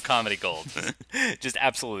of comedy gold. Just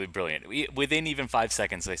absolutely brilliant. Within even 5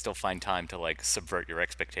 seconds, they still find time to like subvert your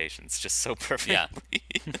expectations. Just so perfectly.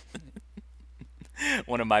 Yeah.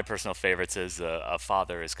 One of my personal favorites is a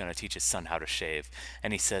father is going to teach his son how to shave,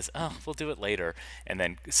 and he says, "Oh, we'll do it later." And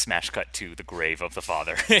then smash cut to the grave of the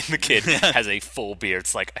father, and the kid has a full beard.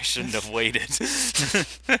 It's like, I shouldn't have waited.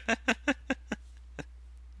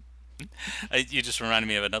 You just reminded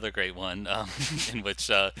me of another great one, in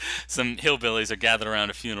which some hillbillies are gathered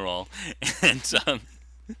around a funeral, and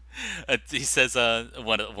he says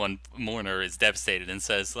one mourner is devastated and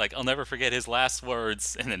says, like, "I'll never forget his last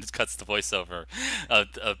words," and then it cuts the voiceover.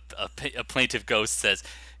 A plaintive ghost says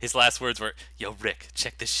his last words were, "Yo, Rick,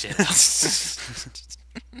 check this shit out."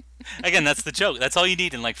 Again, that's the joke. That's all you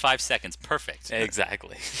need in like 5 seconds. Perfect.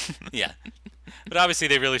 Exactly. Yeah. But obviously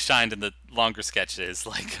they really shined in the longer sketches,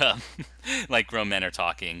 like Grown Men Are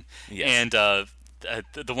Talking. Yes. And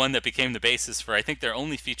the one that became the basis for, I think, their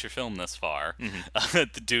only feature film thus far,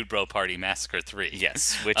 the Dude Bro Party Massacre 3.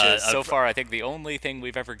 Yes, which is so far, I think, the only thing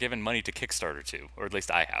we've ever given money to Kickstarter to, or at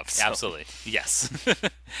least I have. So. Absolutely, yes.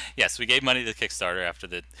 Yes, we gave money to Kickstarter after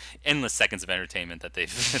the endless seconds of entertainment that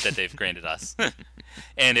they've granted us.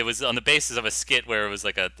 And it was on the basis of a skit where it was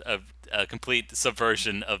like a complete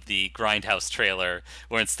subversion of the Grindhouse trailer,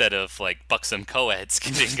 where instead of like buxom co-eds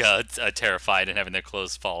getting terrified and having their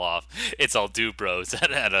clothes fall off, it's all dude bros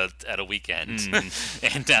at a weekend,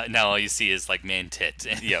 and now all you see is like man tit,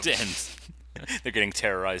 and they're getting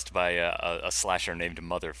terrorized by a slasher named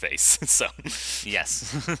Motherface. So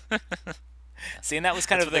yes. See, and that was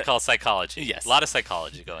kind of what they call psychology. Yes, a lot of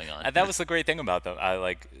psychology going on. And that was the great thing about them.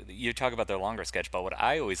 You talk about their longer sketch, but what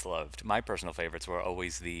I always loved, my personal favorites were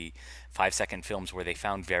always the 5-second films where they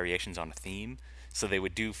found variations on a theme. So they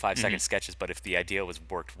would do 5-second sketches, but if the idea was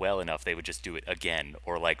worked well enough, they would just do it again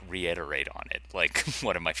or like reiterate on it. Like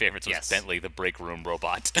one of my favorites was Bentley, the break room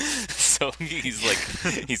robot. So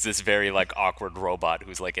he's this very like awkward robot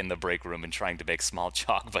who's like in the break room and trying to make small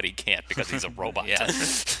chalk, but he can't because he's a robot.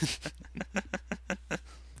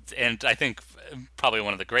 And I think probably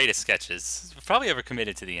one of the greatest sketches probably ever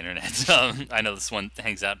committed to the internet. I know this one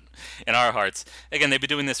hangs out in our hearts. Again, they've been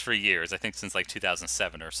doing this for years, I think since like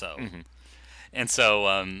 2007 or so. And so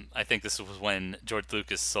I think this was when George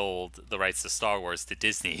Lucas sold the rights to Star Wars to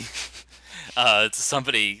Disney.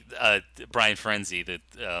 Somebody, Brian Frenzy, the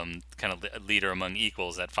kind of leader among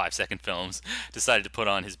equals at 5-second films, decided to put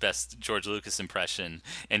on his best George Lucas impression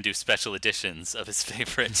and do special editions of his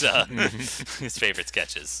favorite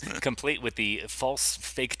sketches, complete with the false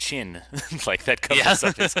fake chin, like that covers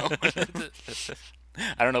up his own.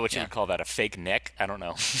 I don't know what you would call that, a fake neck. I don't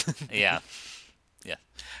know. Yeah.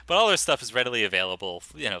 But all their stuff is readily available,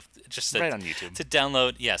 just right on YouTube to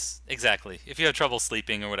download. Yes, exactly. If you have trouble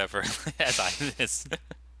sleeping or whatever, as I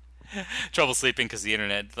trouble sleeping because the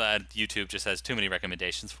internet, YouTube just has too many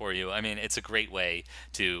recommendations for you. I mean, it's a great way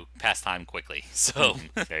to pass time quickly. So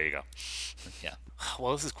there you go. Yeah.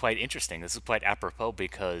 Well, this is quite interesting. This is quite apropos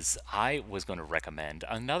because I was going to recommend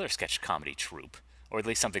another sketch comedy troupe, or at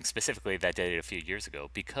least something specifically that dated a few years ago,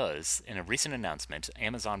 because in a recent announcement,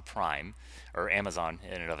 Amazon Prime, or Amazon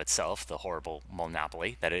in and of itself, the horrible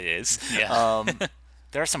monopoly that it is,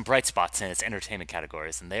 there are some bright spots in its entertainment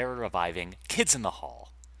categories, and they are reviving Kids in the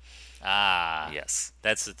Hall. Ah, yes.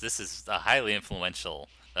 This is a highly influential.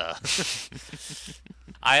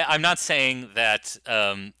 I'm not saying that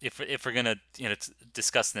if we're gonna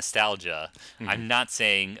discuss nostalgia, I'm not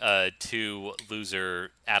saying two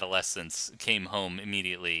loser adolescents came home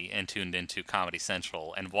immediately and tuned into Comedy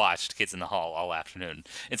Central and watched Kids in the Hall all afternoon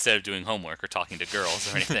instead of doing homework or talking to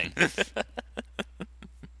girls or anything.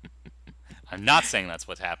 I'm not saying that's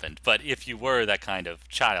what happened, but if you were that kind of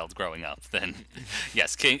child growing up, then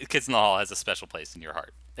yes, Kids in the Hall has a special place in your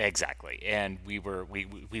heart. Exactly, and we were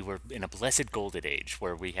in a blessed golden age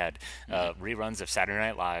where we had reruns of Saturday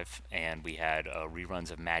Night Live and we had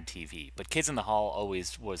reruns of Mad TV. But Kids in the Hall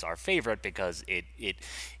always was our favorite because it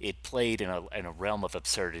played in a realm of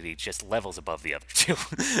absurdity, just levels above the other two.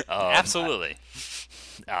 Absolutely.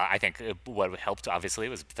 I think what helped obviously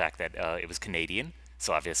was the fact that it was Canadian.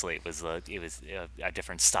 So obviously it was a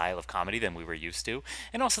different style of comedy than we were used to,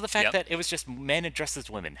 and also the fact that it was just men dressed as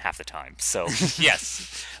women half the time. So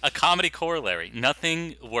yes, a comedy corollary.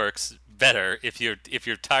 Nothing works better if you're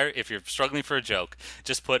tired, if you're struggling for a joke,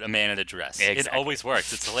 just put a man in a dress. Exactly. It always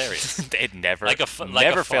works. It's hilarious. It never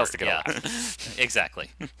never fails to get a laugh.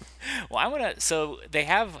 Exactly. Well, so they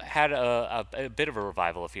have had a bit of a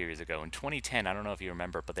revival a few years ago. In 2010, I don't know if you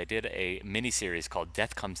remember, but they did a miniseries called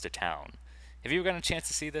Death Comes to Town. Have you ever gotten a chance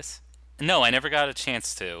to see this? No, I never got a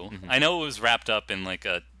chance to. Mm-hmm. I know it was wrapped up in like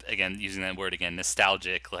a, again, using that word again,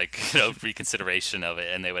 nostalgic, like, reconsideration of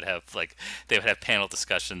it, and they would have panel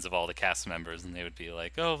discussions of all the cast members, and they would be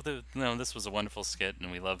like, "Oh, this was a wonderful skit,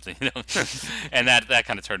 and we loved it," and that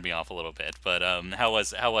kind of turned me off a little bit. But how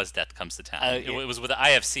was Death Comes to Town? It was with the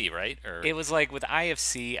IFC, right? Or it was like with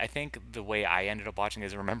IFC. I think the way I ended up watching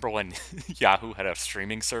is, remember when Yahoo had a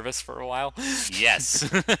streaming service for a while? Yes.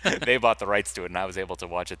 They bought the rights to it, and I was able to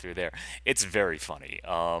watch it through there. It's very funny,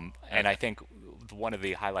 and I think one of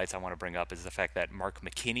the highlights I want to bring up is the fact that Mark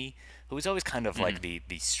McKinney, who was always kind of like the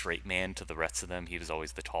straight man to the rest of them, he was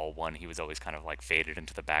always the tall one, he was always kind of like faded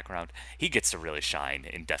into the background. He gets to really shine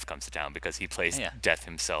in Death Comes to Town because he plays Death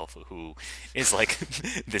himself, who is like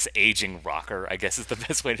this aging rocker, I guess is the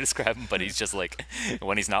best way to describe him, but he's just like,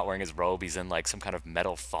 when he's not wearing his robe, he's in like some kind of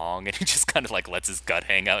metal thong, and he just kind of like lets his gut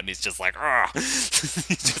hang out, and he's just like, ah, he's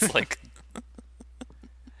just like...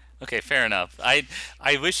 Okay, fair enough. I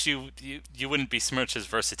wish you wouldn't besmirch his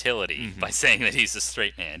versatility by saying that he's a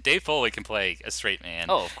straight man. Dave Foley can play a straight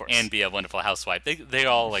man, of course, and be a wonderful housewife. They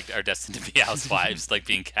all like are destined to be housewives, like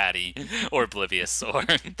being catty or oblivious, or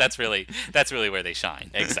that's really where they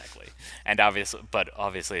shine. Exactly. And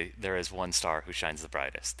obviously there is one star who shines the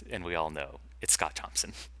brightest, and we all know it's Scott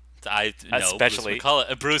Thompson. Especially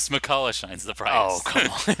Bruce McCullough shines the brightest. Oh,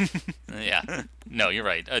 come on. Yeah. No, you're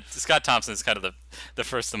right. Scott Thompson is kind of the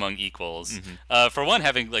first among equals. For one,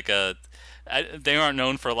 having like they aren't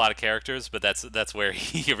known for a lot of characters, but that's where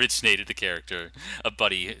he originated the character of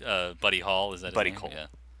Buddy Hall. Is that Buddy his name?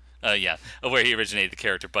 Cole? Yeah. Where he originated the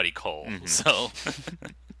character Buddy Cole. So.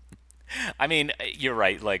 I mean, you're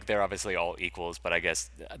right. Like, they're obviously all equals, but I guess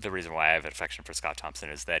the reason why I have an affection for Scott Thompson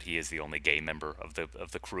is that he is the only gay member of the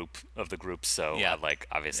group. So, like,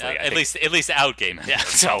 obviously, at least out gay member. Yeah.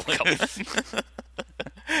 So, know,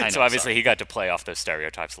 so obviously, he got to play off those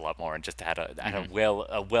stereotypes a lot more, and just had a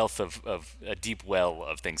deep well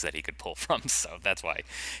of things that he could pull from. So that's why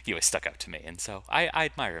he always stuck out to me, and so I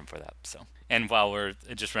admire him for that. So. And while we're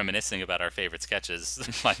just reminiscing about our favorite sketches,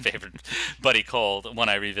 my favorite Buddy Cole, the one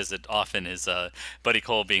I revisit often is Buddy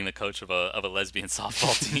Cole being the coach of a lesbian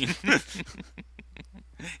softball team.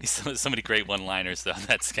 So many great one-liners though in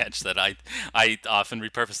that sketch that I often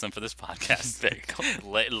repurpose them for this podcast. There you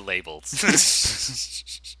go. Labels.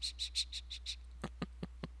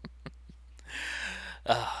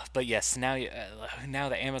 But yes, now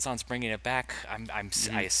that Amazon's bringing it back,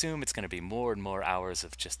 I assume it's going to be more and more hours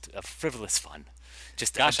of just frivolous fun,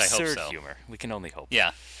 just absurd I hope so. humor. We can only hope.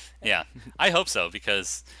 Yeah, I hope so,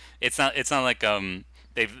 because it's not like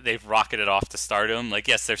they've rocketed off to stardom. Like,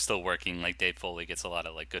 yes, they're still working. Like, Dave Foley gets a lot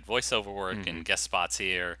of like good voiceover work and guest spots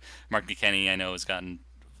here. Mark McKinney, I know, has gotten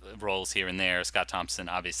roles here and there. Scott Thompson,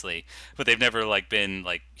 obviously, but they've never like been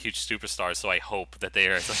like huge superstars. So I hope that they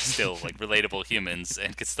are still like relatable humans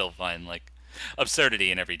and could still find like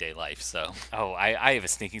absurdity in everyday life. So I have a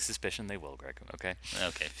sneaking suspicion they will, Greg. Okay.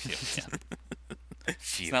 Phew, yeah.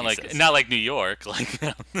 It's not like New York, like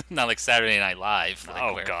not like Saturday Night Live. Like,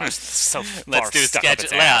 oh gosh, so far let's do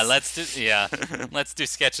sketches. Yeah, let's do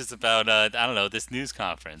sketches about I don't know, this news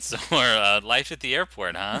conference or life at the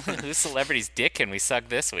airport, huh? Whose celebrity's dick can we suck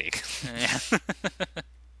this week? Yeah.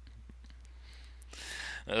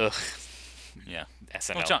 Ugh. Yeah.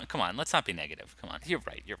 SNL. Well, John, come on, let's not be negative. Come on. You're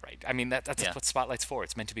right. I mean, that's what Spotlight's for.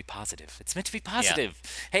 It's meant to be positive. Yeah.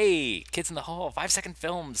 Hey, Kids in the Hall, 5-second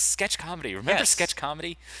films, sketch comedy. Remember sketch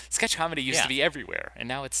comedy? Sketch comedy used to be everywhere, and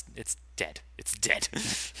now it's dead. It's dead.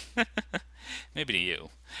 Maybe to you.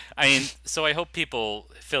 I mean, so I hope people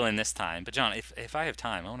fill in this time. But John, if I have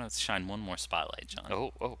time, I want to shine one more spotlight,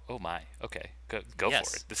 John. Oh my. Okay, go for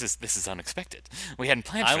it. This is unexpected. We hadn't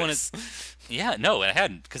planned for this. Yeah, no, I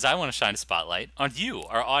hadn't, because I want to shine a spotlight on you,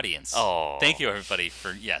 our audience. Oh, thank you everybody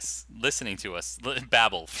for listening to us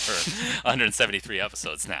babble for 173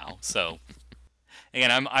 episodes now. So.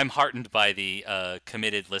 Again, I'm heartened by the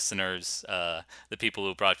committed listeners, the people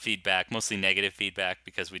who brought feedback, mostly negative feedback,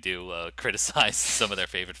 because we do criticize some of their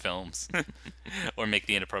favorite films or make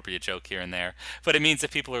the inappropriate joke here and there. But it means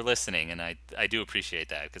that people are listening, and I do appreciate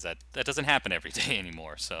that, because that doesn't happen every day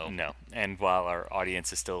anymore. So no, and while our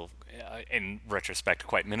audience is still in retrospect,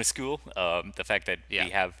 quite minuscule. The fact that we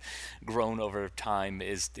have grown over time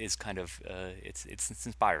is kind of it's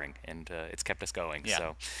inspiring, and it's kept us going. Yeah.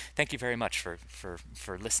 So, thank you very much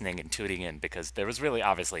for listening and tuning in, because there was really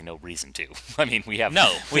obviously no reason to. I mean, we have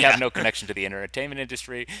no connection to the entertainment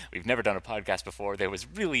industry. We've never done a podcast before. There was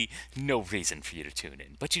really no reason for you to tune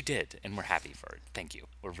in, but you did, and we're happy for it. Thank you.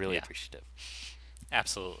 We're really appreciative.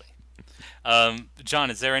 Absolutely. John,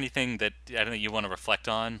 is there anything that I don't know you want to reflect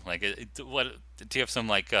on? Like, what do you have some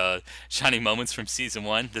like shining moments from season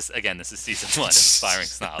 1? This is season 1 of Aspiring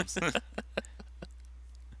Snobs.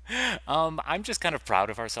 I'm just kind of proud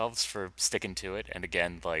of ourselves for sticking to it, and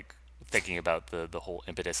again, like thinking about the whole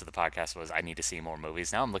impetus of the podcast was I need to see more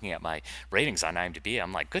movies. Now I'm looking at my ratings on IMDb.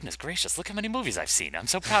 I'm like, goodness gracious, look how many movies I've seen. I'm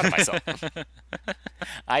so proud of myself.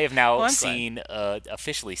 I have now seen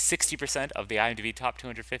officially 60% of the IMDb top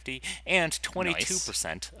 250 and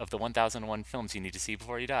 22% of the 1001 films you need to see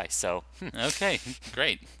before you die. So, okay,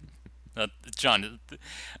 great. John,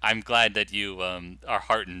 I'm glad that you are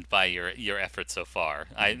heartened by your efforts so far.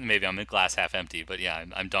 Maybe I'm a glass half empty, but yeah,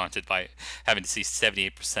 I'm daunted by having to see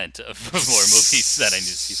 78% of more movies that I need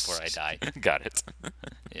to see before I die. Got it.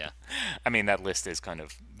 Yeah. I mean, that list is kind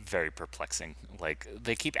of very perplexing. Like,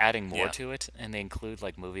 they keep adding more to it, and they include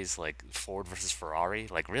like movies like Ford versus Ferrari.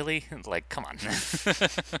 Like, really? Like, come on.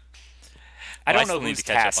 I don't know who's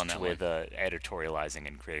tasked with editorializing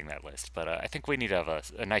and creating that list, but I think we need to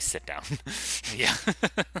have a nice sit down. Yeah.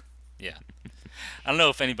 Yeah. I don't know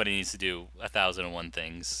if anybody needs to do 1,001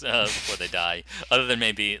 things before they die, other than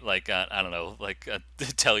maybe like I don't know, like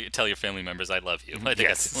tell your family members I love you. I think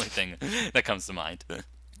that's the only thing that comes to mind.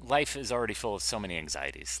 Life is already full of so many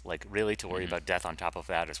anxieties. Like, really, to worry about death on top of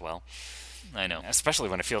that as well. I know. Especially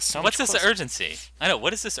when it feels so What's much this urgency? I know.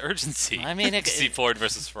 What is this urgency? I mean, see Ford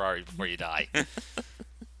versus Ferrari before you die.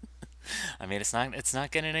 I mean, it's not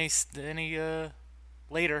getting any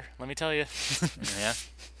later, let me tell you. Yeah.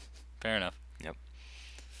 Fair enough. Yep.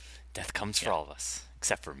 Death comes for all of us,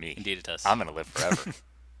 except for me. Indeed it does. I'm going to live forever.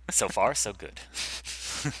 So far, so good.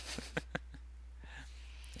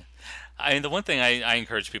 I mean, the one thing I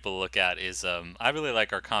encourage people to look at is I really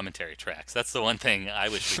like our commentary tracks. That's the one thing I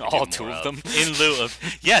wish we could all do two more of them.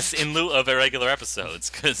 In lieu of irregular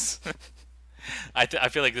episodes, because I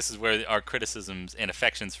feel like this is where our criticisms and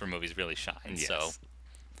affections for movies really shine. Yes. So,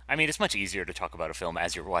 I mean, it's much easier to talk about a film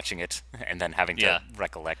as you're watching it and then having to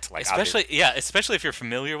recollect, like, especially if you're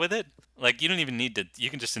familiar with it. Like, you don't even need to.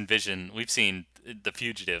 You can just envision. We've seen The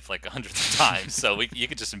Fugitive like hundreds of times, so you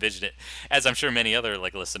can just envision it, as I'm sure many other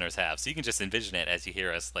like listeners have. So you can just envision it as you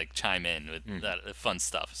hear us like chime in with that fun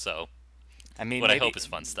stuff. So, I mean, I hope is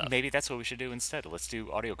fun stuff. Maybe that's what we should do instead. Let's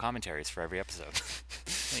do audio commentaries for every episode.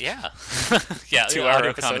 Yeah, yeah, 2 hour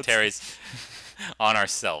audio episodes. commentaries on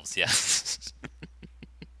ourselves. Yes.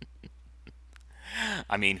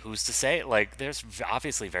 I mean, who's to say? Like, there's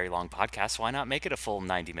obviously very long podcasts. Why not make it a full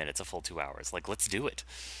 90 minutes, a full 2 hours? Like, let's do it.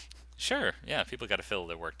 Sure. Yeah, people got to fill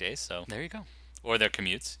their work days, so there you go. Or their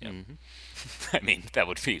commutes. Yeah. I mean, that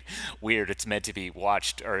would be weird. It's meant to be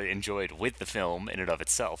watched or enjoyed with the film in and of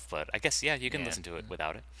itself, but I guess you can listen to it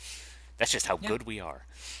without it. That's just how good we are.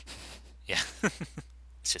 Yeah.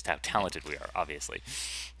 It's just how talented we are, obviously.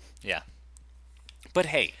 Yeah. But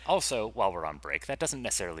hey, also, while we're on break, that doesn't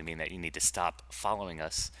necessarily mean that you need to stop following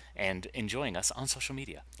us and enjoying us on social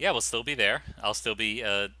media. Yeah, we'll still be there. I'll still be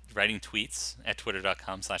writing tweets at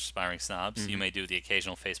twitter.com/aspiringsnobs. You may do the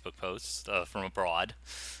occasional Facebook posts from abroad.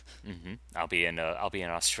 Mm-hmm. I'll be in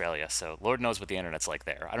Australia, so Lord knows what the internet's like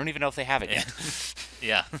there. I don't even know if they have it yet.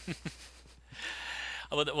 Yeah.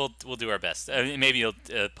 We'll do our best. Maybe you'll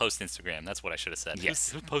post Instagram. That's what I should have said.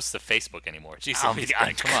 Yes. Who posts to Facebook anymore? Jeez,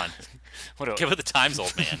 come on. Give it the times,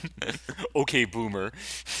 old man. Okay, boomer.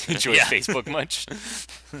 Enjoy Facebook much?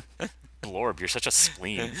 Blorb, you're such a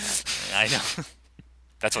spleen. I know.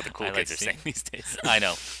 That's what the cool kids are saying these days. I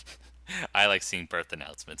know. I like seeing birth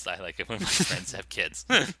announcements. I like it when my friends have kids.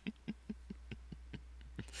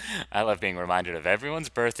 I love being reminded of everyone's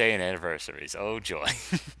birthday and anniversaries. Oh, joy.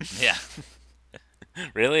 Yeah.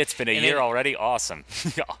 Really? It's been a year already? Awesome.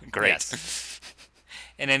 Great. Yes.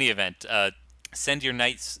 In any event, send your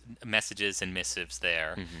nice messages and missives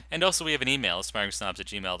there. Mm-hmm. And also we have an email,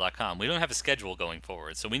 aspiringsnobs@gmail.com. We don't have a schedule going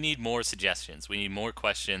forward, so we need more suggestions. We need more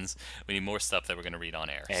questions. We need more stuff that we're going to read on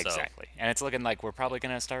air. Exactly. So. And it's looking like we're probably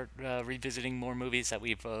going to start revisiting more movies that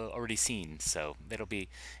we've already seen. So it'll be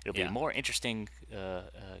more interesting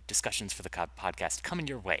discussions for the podcast coming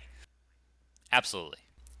your way. Absolutely.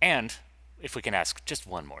 And if we can ask just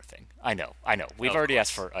one more thing. I know. We've Of already course.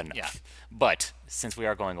 asked for enough. Yeah. But since we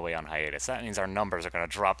are going away on hiatus, that means our numbers are going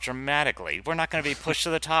to drop dramatically. We're not going to be pushed to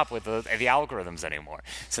the top with the algorithms anymore.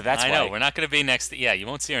 So that's I why. know. We're not going to be next to... Yeah, you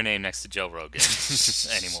won't see our name next to Joe Rogan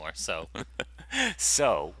anymore, so...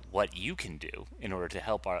 So, what you can do in order to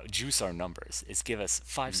help juice our numbers is give us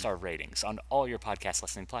 5-star ratings on all your podcast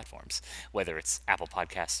listening platforms, whether it's Apple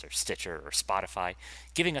Podcasts or Stitcher or Spotify.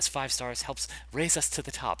 Giving us 5 stars helps raise us to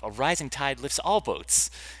the top. A rising tide lifts all boats,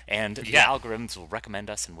 and the algorithms will recommend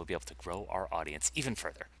us, and we'll be able to grow our audience even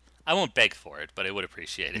further. I won't beg for it, but I would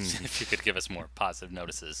appreciate it if you could give us more positive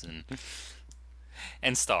notices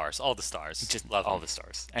and stars, all the stars. Just love all them. the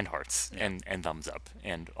stars and hearts and thumbs up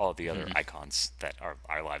and all the other icons that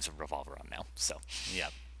our lives revolve around now. So,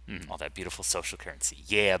 Yep. all that beautiful social currency.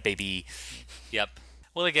 Yeah, baby. Yep.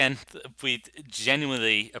 Well, again, we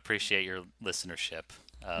genuinely appreciate your listenership.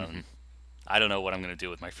 I don't know what I'm going to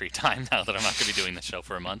do with my free time now that I'm not going to be doing the show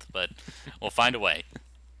for a month, but we'll find a way.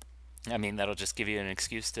 I mean, that'll just give you an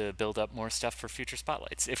excuse to build up more stuff for future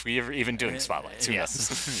spotlights, if we ever even doing spotlights. Who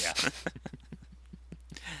knows? Yeah.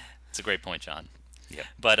 It's a great point, John. Yep.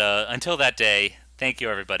 But until that day, thank you,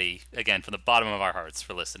 everybody, again, from the bottom of our hearts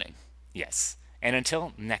for listening. Yes. And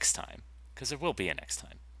until next time, because there will be a next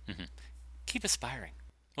time, keep aspiring.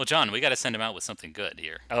 Well, John, we got to send him out with something good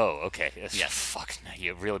here. Oh, okay. Yes. Fuck, no,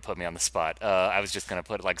 you really put me on the spot. I was just going to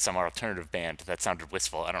put like some alternative band that sounded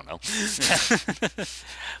wistful. I don't know.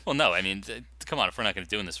 Well, no, I mean, come on, if we're not going to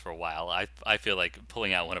be doing this for a while, I feel like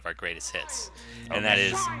pulling out one of our greatest hits, and that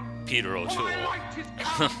is Peter O'Toole,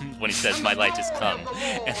 when he says, "My light has come,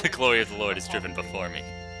 and the glory of the Lord is driven before me."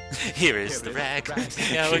 Here is the rag.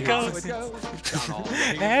 How it goes.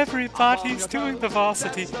 Everybody's doing the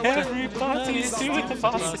varsity. Everybody's doing the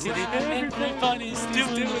varsity. Everybody's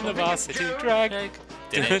doing the varsity drag.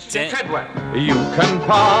 You can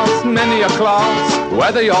pass many a class,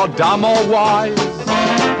 whether you're dumb or wise.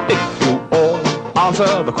 If you all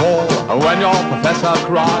answer the call when your professor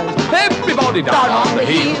cries, everybody down on the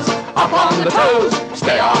heels, up on the toes,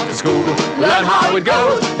 stay after school, learn how it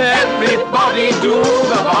goes. Everybody do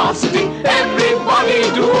the varsity, everybody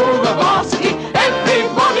do